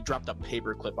I don't know, you dropped a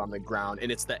paperclip on the ground,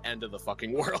 and it's the end of the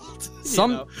fucking world.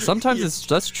 Sometimes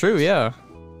that's true. Yeah.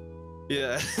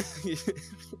 Yeah.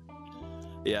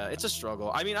 Yeah, it's a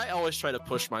struggle. I mean, I always try to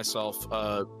push myself.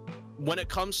 When it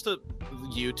comes to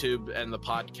YouTube and the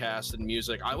podcast and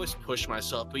music, I always push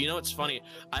myself. But you know, it's funny.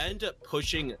 I end up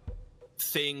pushing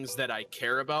things that I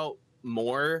care about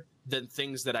more than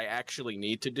things that I actually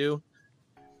need to do.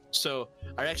 So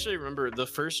I actually remember the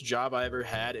first job I ever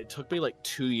had, it took me like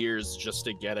 2 years just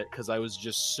to get it, because I was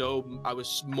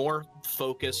more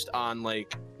focused on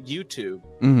like YouTube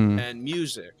and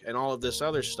music and all of this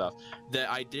other stuff that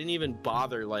I didn't even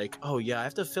bother like, oh yeah, I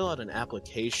have to fill out an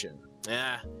application.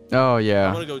 Oh yeah.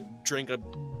 I'm gonna go drink a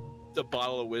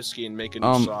bottle of whiskey and make a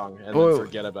new song and then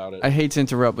forget about it. I hate to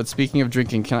interrupt, but speaking of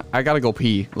drinking, I gotta go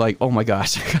pee. Like, oh my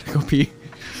gosh, I gotta go pee.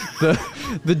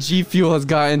 The G Fuel has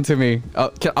gotten to me.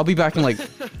 I'll be back in like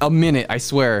a minute, I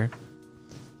swear.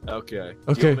 Okay.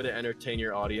 Do you want me to entertain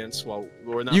your audience while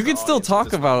we're not? You can still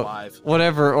talk about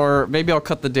whatever, or maybe I'll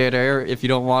cut the dead air if you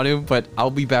don't want to, but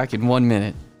I'll be back in 1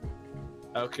 minute.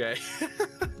 Okay.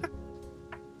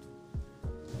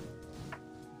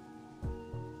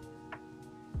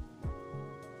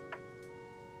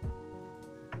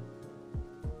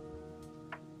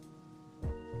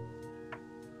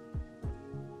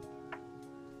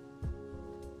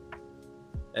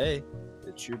 Hey,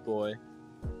 it's your boy,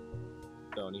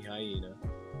 Tony Hyena.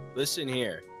 Listen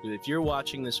here, if you're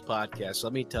watching this podcast,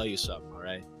 let me tell you something, all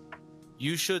right?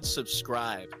 You should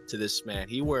subscribe to this man.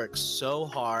 He works so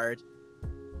hard,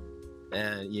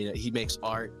 and he makes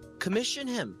art. Commission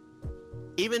him.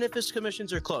 Even if his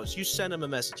commissions are close, you send him a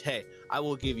message. Hey, I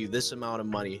will give you this amount of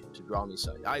money to draw me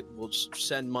something. I will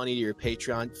send money to your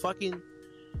Patreon. Fucking,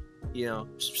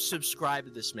 subscribe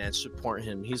to this man. Support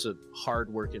him. He's a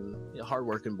hardworking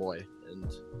boy,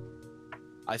 and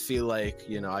I feel like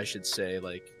I should say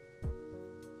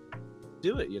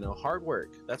do it. Hard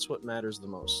work. That's what matters the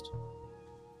most.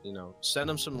 Send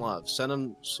him some love. Send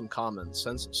him some comments.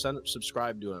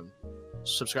 Subscribe to him.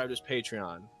 Subscribe to his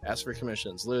Patreon. Ask for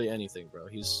commissions. Literally anything, bro.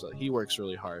 He works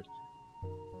really hard,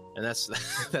 and that's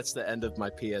the end of my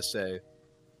PSA.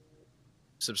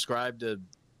 Subscribe to.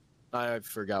 I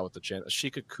forgot what the channel.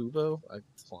 Shikakubo. I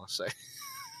want to say.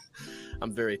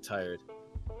 I'm very tired.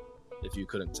 If you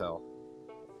couldn't tell.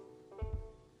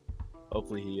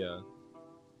 Hopefully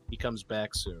he comes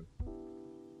back soon.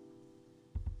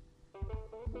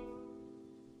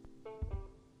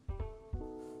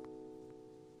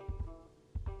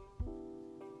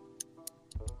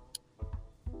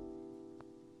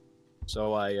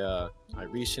 So I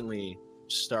recently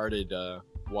started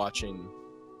watching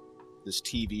this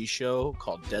TV show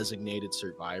called Designated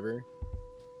Survivor.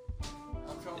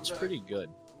 It's pretty good.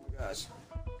 Oh my gosh.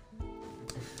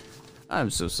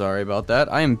 I'm so sorry about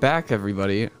that. I am back,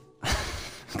 everybody.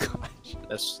 Gosh.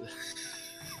 That's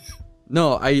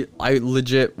No, I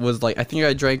legit was like, I think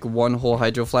I drank one whole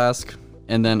hydro flask,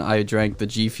 and then I drank the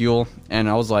G Fuel, and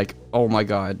I was like, oh my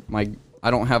god,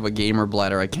 I don't have a gamer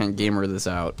bladder. I can't gamer this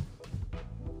out.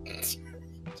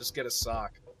 just get a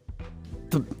sock.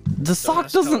 The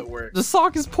sock doesn't. The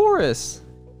sock is porous.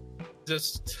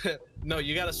 Just no,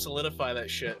 you gotta solidify that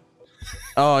shit.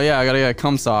 Oh yeah, I gotta get a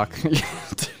cum sock. Yeah,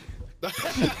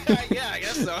 I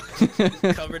guess so.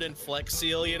 Covered in Flex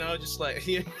Seal, just like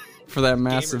for that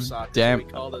massive damn.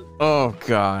 Oh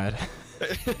god.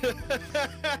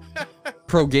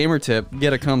 Pro gamer tip: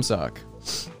 get a cum sock.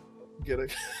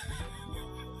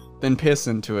 Then piss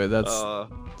into it. That's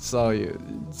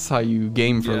how you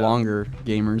game for longer,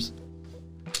 gamers.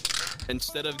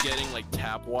 Instead of getting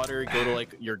tap water, go to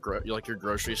your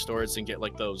grocery stores and get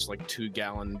those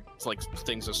 2-gallon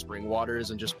things of spring waters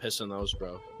and just piss in those,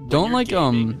 bro. Don't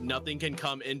nothing can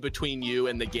come in between you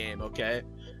and the game, okay?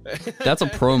 That's a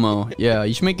promo. Yeah,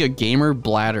 you should make a gamer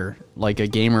bladder, a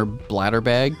gamer bladder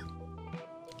bag.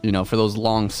 For those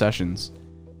long sessions.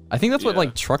 I think that's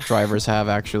what truck drivers have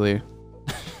actually.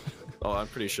 Oh, I'm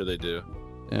pretty sure they do.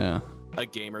 Yeah. A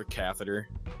gamer catheter.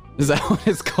 Is that what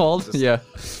it's called? Yeah.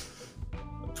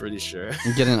 Pretty sure.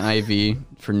 You get an IV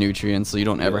for nutrients so you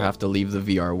don't ever have to leave the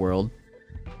VR world.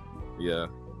 Yeah.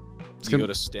 You go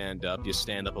to stand up, you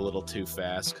stand up a little too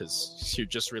fast because you're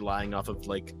just relying off of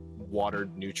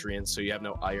watered nutrients, so you have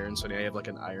no iron, so now you have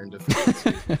an iron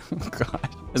deficiency. Oh god.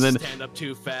 And then stand up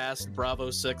too fast,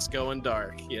 Bravo 6 going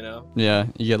dark, Yeah,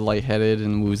 you get lightheaded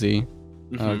and woozy.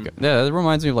 Mm-hmm. Okay. Yeah, that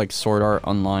reminds me of Sword Art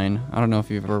Online. I don't know if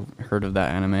you've ever heard of that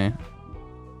anime.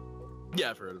 Yeah,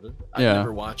 I've heard of it. I've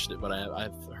never watched it, but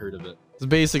I've heard of it. It's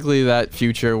basically that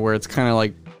future where it's kind of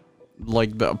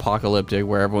like the apocalyptic,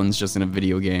 where everyone's just in a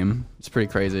video game. It's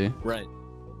pretty crazy. Right.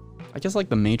 I guess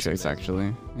the Matrix,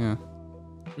 actually. Yeah.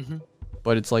 Mm-hmm.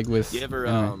 But it's with. You ever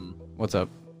what's up?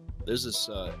 There's this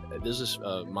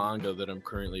manga that I'm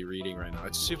currently reading right now.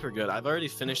 It's super good. I've already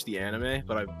finished the anime,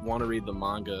 but I want to read the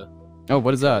manga. Oh,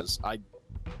 what is that?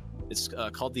 It's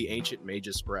called The Ancient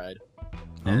Magus Bride.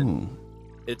 Oh.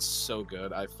 It's so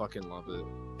good. I fucking love it.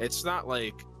 It's not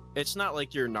like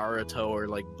your Naruto or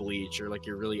Bleach or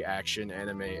your really action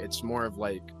anime. It's more of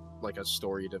like a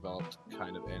story developed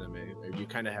kind of anime. You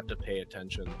kind of have to pay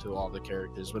attention to all the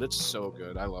characters, but it's so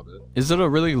good. I love it. Is it a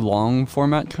really long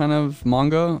format kind of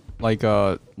manga, like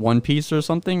One Piece or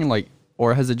something,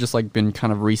 or has it just been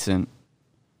kind of recent?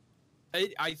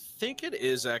 I think it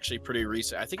is actually pretty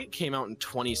recent. I think it came out in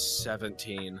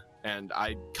 2017, and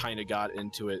I kind of got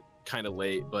into it kind of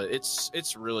late, but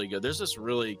it's really good. There's this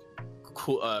really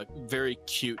cool, very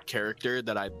cute character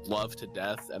that I love to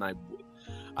death, and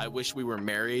I wish we were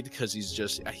married because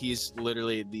he's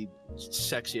literally the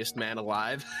sexiest man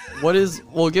alive.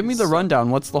 Well, give me the rundown.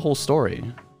 What's the whole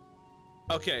story?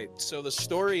 Okay, so the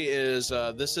story is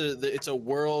it's a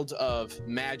world of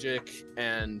magic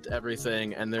and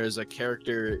everything, and there's a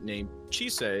character named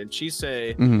Chisei, and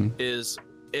Chisei is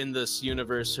in this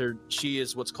universe. She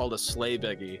is what's called a slave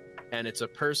eggy, and it's a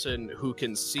person who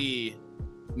can see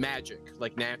magic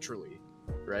naturally,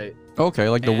 right? Okay,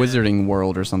 the Wizarding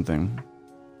World or something.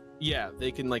 Yeah,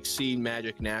 they can like see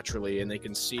magic naturally, and they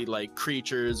can see like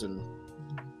creatures and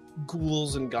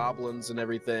ghouls and goblins and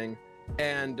everything.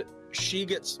 And she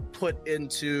gets put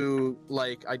into,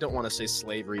 like, I don't want to say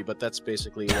slavery, but that's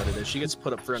basically what it is. She gets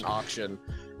put up for an auction,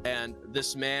 and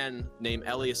this man named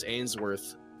Elias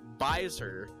Ainsworth buys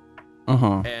her,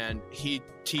 and he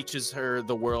teaches her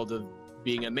the world of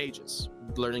being a magus,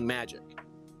 learning magic.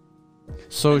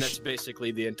 So and that's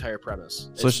basically the entire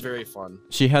premise. So it's very fun.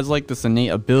 She has like this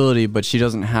innate ability, but she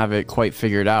doesn't have it quite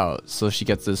figured out. So she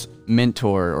gets this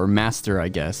mentor or master, I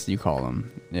guess you call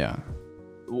him. Yeah.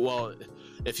 Well,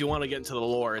 if you want to get into the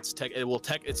lore, it's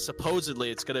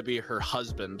supposedly it's gonna be her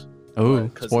husband. Oh,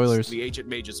 spoilers! It's the ancient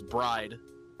mage's bride.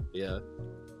 Yeah.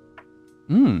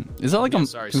 Is that like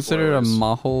considered spoilers. a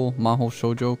mahou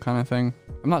shoujo kind of thing?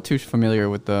 I'm not too familiar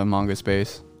with the manga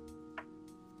space.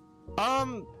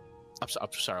 I'm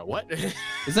sorry. What?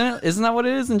 Isn't that what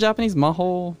it is in Japanese?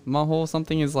 Mahou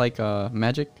something is like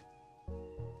magic.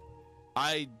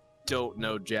 I don't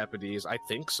know Japanese. I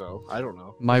think so. I don't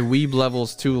know. My weeb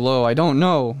level's too low. I don't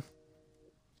know.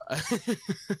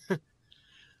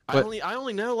 I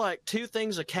only know like two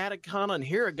things: a katakana and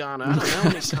hiragana. I don't know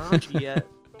any kanji yet.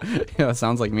 Yeah,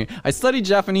 sounds like me. I studied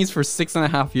Japanese for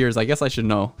 6.5 years. I guess I should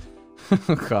know.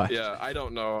 Oh, God. Yeah, I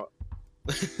don't know.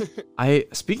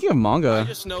 Speaking of manga, I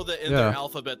just know that in their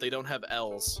alphabet they don't have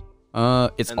L's.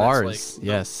 It's and R's. Like,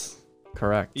 yes,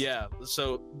 correct. Yeah,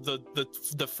 so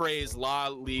the phrase la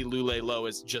li lule lo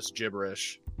is just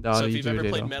gibberish. Da, so if li, you've ever do,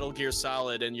 played do. Metal Gear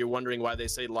Solid and you're wondering why they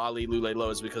say la li lule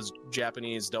lo, is because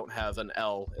Japanese don't have an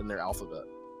L in their alphabet.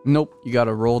 Nope, you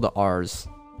gotta roll the R's.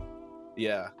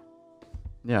 Yeah.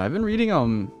 Yeah, I've been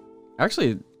reading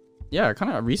actually, yeah,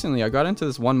 kind of recently I got into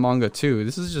this one manga too.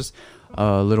 This is just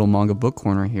a little manga book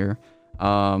corner here.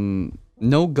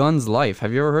 No Guns Life.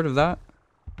 Have you ever heard of that?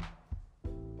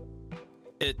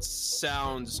 It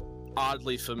sounds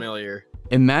oddly familiar.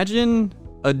 Imagine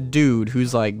a dude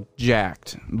who's like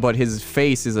jacked, but his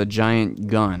face is a giant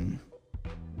gun.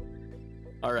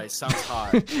 All right, sounds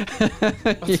hot.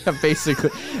 Yeah,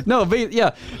 basically. No,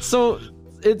 yeah. So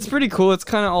it's pretty cool. It's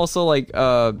kind of also like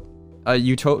not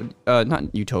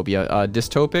utopia,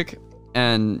 dystopic,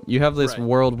 and you have this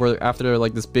world where after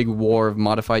like this big war of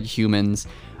modified humans,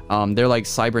 they're like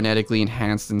cybernetically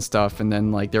enhanced and stuff, and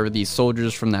then like there are these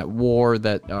soldiers from that war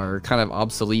that are kind of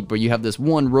obsolete, but you have this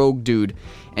one rogue dude,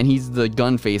 and he's the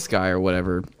gun face guy or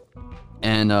whatever.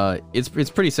 And it's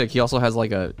pretty sick. He also has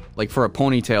like for a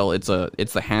ponytail,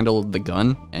 it's the handle of the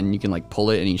gun, and you can like pull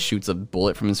it, and he shoots a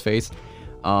bullet from his face.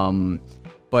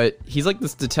 But he's like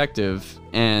this detective,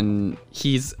 and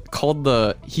he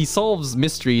solves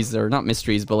mysteries, or not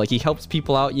mysteries, but like he helps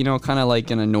people out, you know, kind of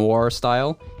like in a noir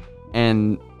style.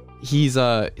 And he's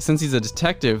since he's a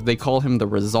detective, they call him the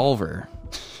Resolver.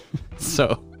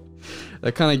 So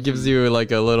that kind of gives you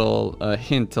like a little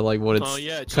hint to like what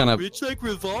it's kind of. It's like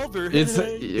Revolver.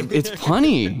 It's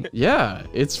funny. Yeah,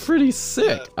 it's pretty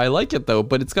sick. Yeah. I like it though,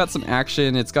 but it's got some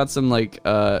action. It's got some like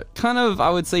kind of, I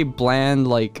would say, bland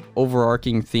like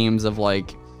overarching themes of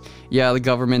like, yeah, the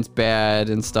government's bad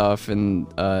and stuff, and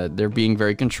they're being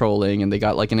very controlling, and they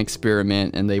got like an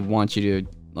experiment, and they want you to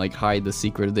like hide the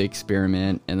secret of the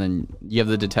experiment, and then you have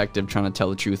the detective trying to tell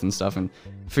the truth and stuff and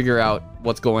figure out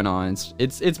what's going on.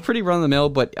 It's pretty run of the mill,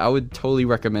 but I would totally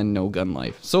recommend No Gun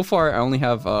Life. So far I only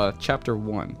have chapter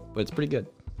 1, but it's pretty good.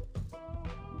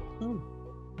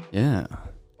 Yeah,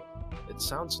 it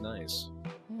sounds nice.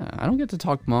 Yeah, I don't get to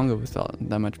talk manga with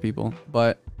that much people,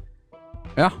 but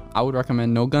yeah, I would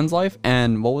recommend No Guns Life.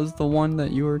 And what was the one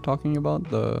that you were talking about?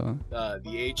 The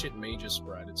Ancient Mage's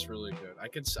Bride. It's really good.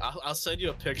 I'll send you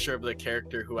a picture of the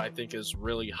character who I think is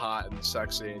really hot and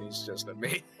sexy, and he's just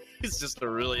amazing.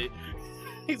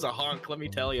 He's a hunk, let me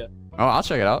tell you. Oh, I'll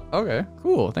check it out. Okay,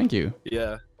 cool. Thank you.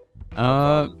 Yeah.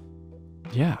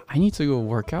 Yeah, I need to go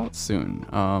work out soon.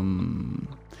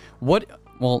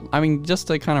 Well, I mean, just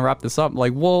to kind of wrap this up,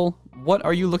 like, what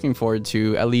are you looking forward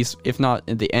to, at least, if not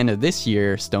at the end of this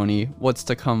year, Stony? What's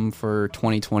to come for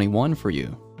 2021 for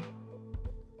you?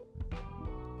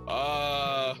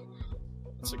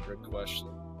 That's a good question.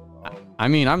 I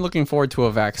mean, I'm looking forward to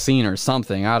a vaccine or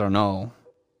something. I don't know.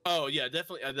 Oh, yeah,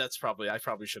 definitely. I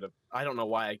probably should have. I don't know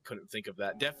why I couldn't think of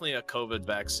that. Definitely a COVID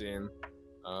vaccine.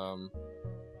 I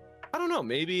don't know.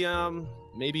 Maybe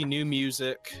new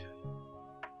music.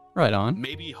 Right on.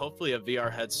 Maybe, hopefully, a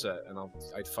VR headset, and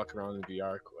I'd fuck around in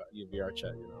VR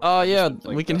chat. You know. Oh yeah,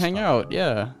 we can hang out.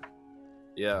 Yeah.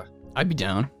 Yeah. I'd be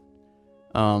down.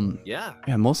 Yeah.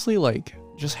 Yeah, mostly like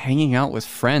just hanging out with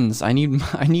friends. I need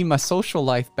my social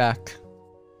life back.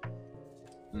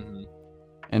 Mm-hmm.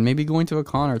 and maybe going to a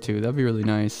con or two. That'd be really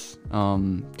nice.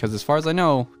 Because as far as I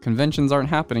know, conventions aren't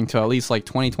happening till at least like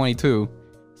 2022.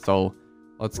 So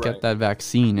let's get that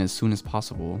vaccine as soon as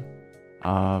possible.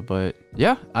 But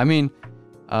yeah, I mean,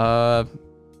 I'm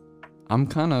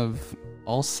kind of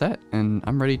all set and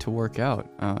I'm ready to work out.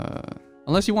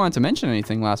 Unless you wanted to mention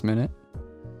anything last minute.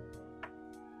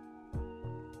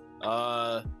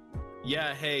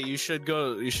 Yeah, hey, you should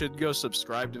go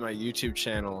subscribe to my YouTube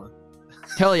channel.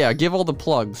 Hell yeah, give all the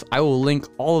plugs. I will link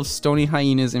all of Stony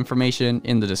Hyena's information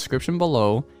in the description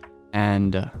below.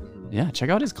 And yeah, check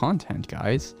out his content,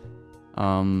 guys.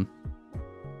 I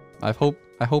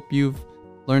hope you've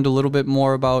learned a little bit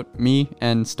more about me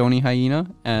and Stony Hyena.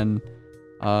 And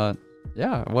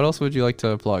yeah, what else would you like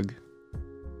to plug?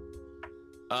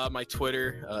 My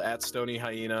Twitter, at Stony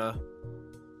Hyena.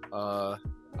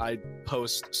 I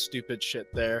post stupid shit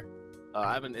there.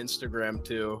 I have an Instagram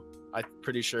too. I'm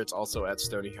pretty sure it's also at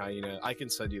Stony Hyena. I can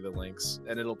send you the links,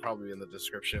 and it'll probably be in the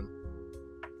description.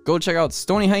 Go check out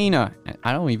Stony Hyena.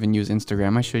 I don't even use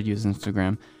Instagram. I should use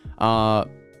Instagram.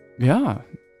 Yeah,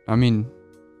 I mean,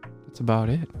 that's about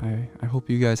it. I hope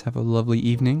you guys have a lovely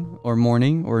evening or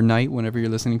morning or night whenever you're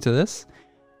listening to this.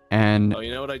 And oh,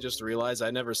 you know what I just realized?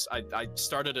 I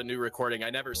started a new recording. I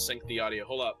never synced the audio.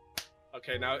 Hold up.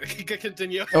 Okay, now you can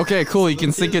continue. Okay, cool. You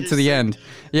can sync it to the end.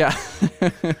 Yeah.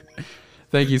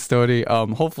 Thank you, Stony.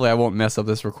 Hopefully I won't mess up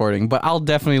this recording, but I'll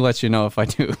definitely let you know if I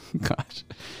do. Gosh.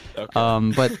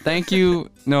 Okay. But thank you.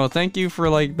 No, thank you for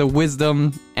like the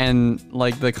wisdom and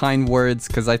like the kind words,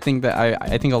 because I think that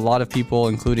I think a lot of people,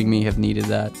 including me, have needed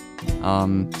that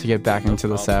to get back into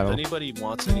the saddle. If anybody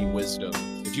wants any wisdom,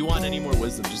 if you want any more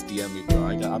wisdom, just DM me, bro.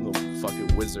 I'm the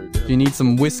fucking wizard. If you need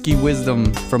some whiskey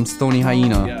wisdom from Stony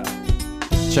Hyena,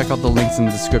 check out the links in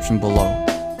the description below.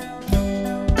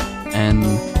 And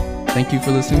thank you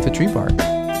for listening to Tree Bark.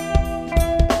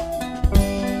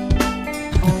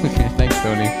 Okay, thanks,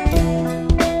 Tony.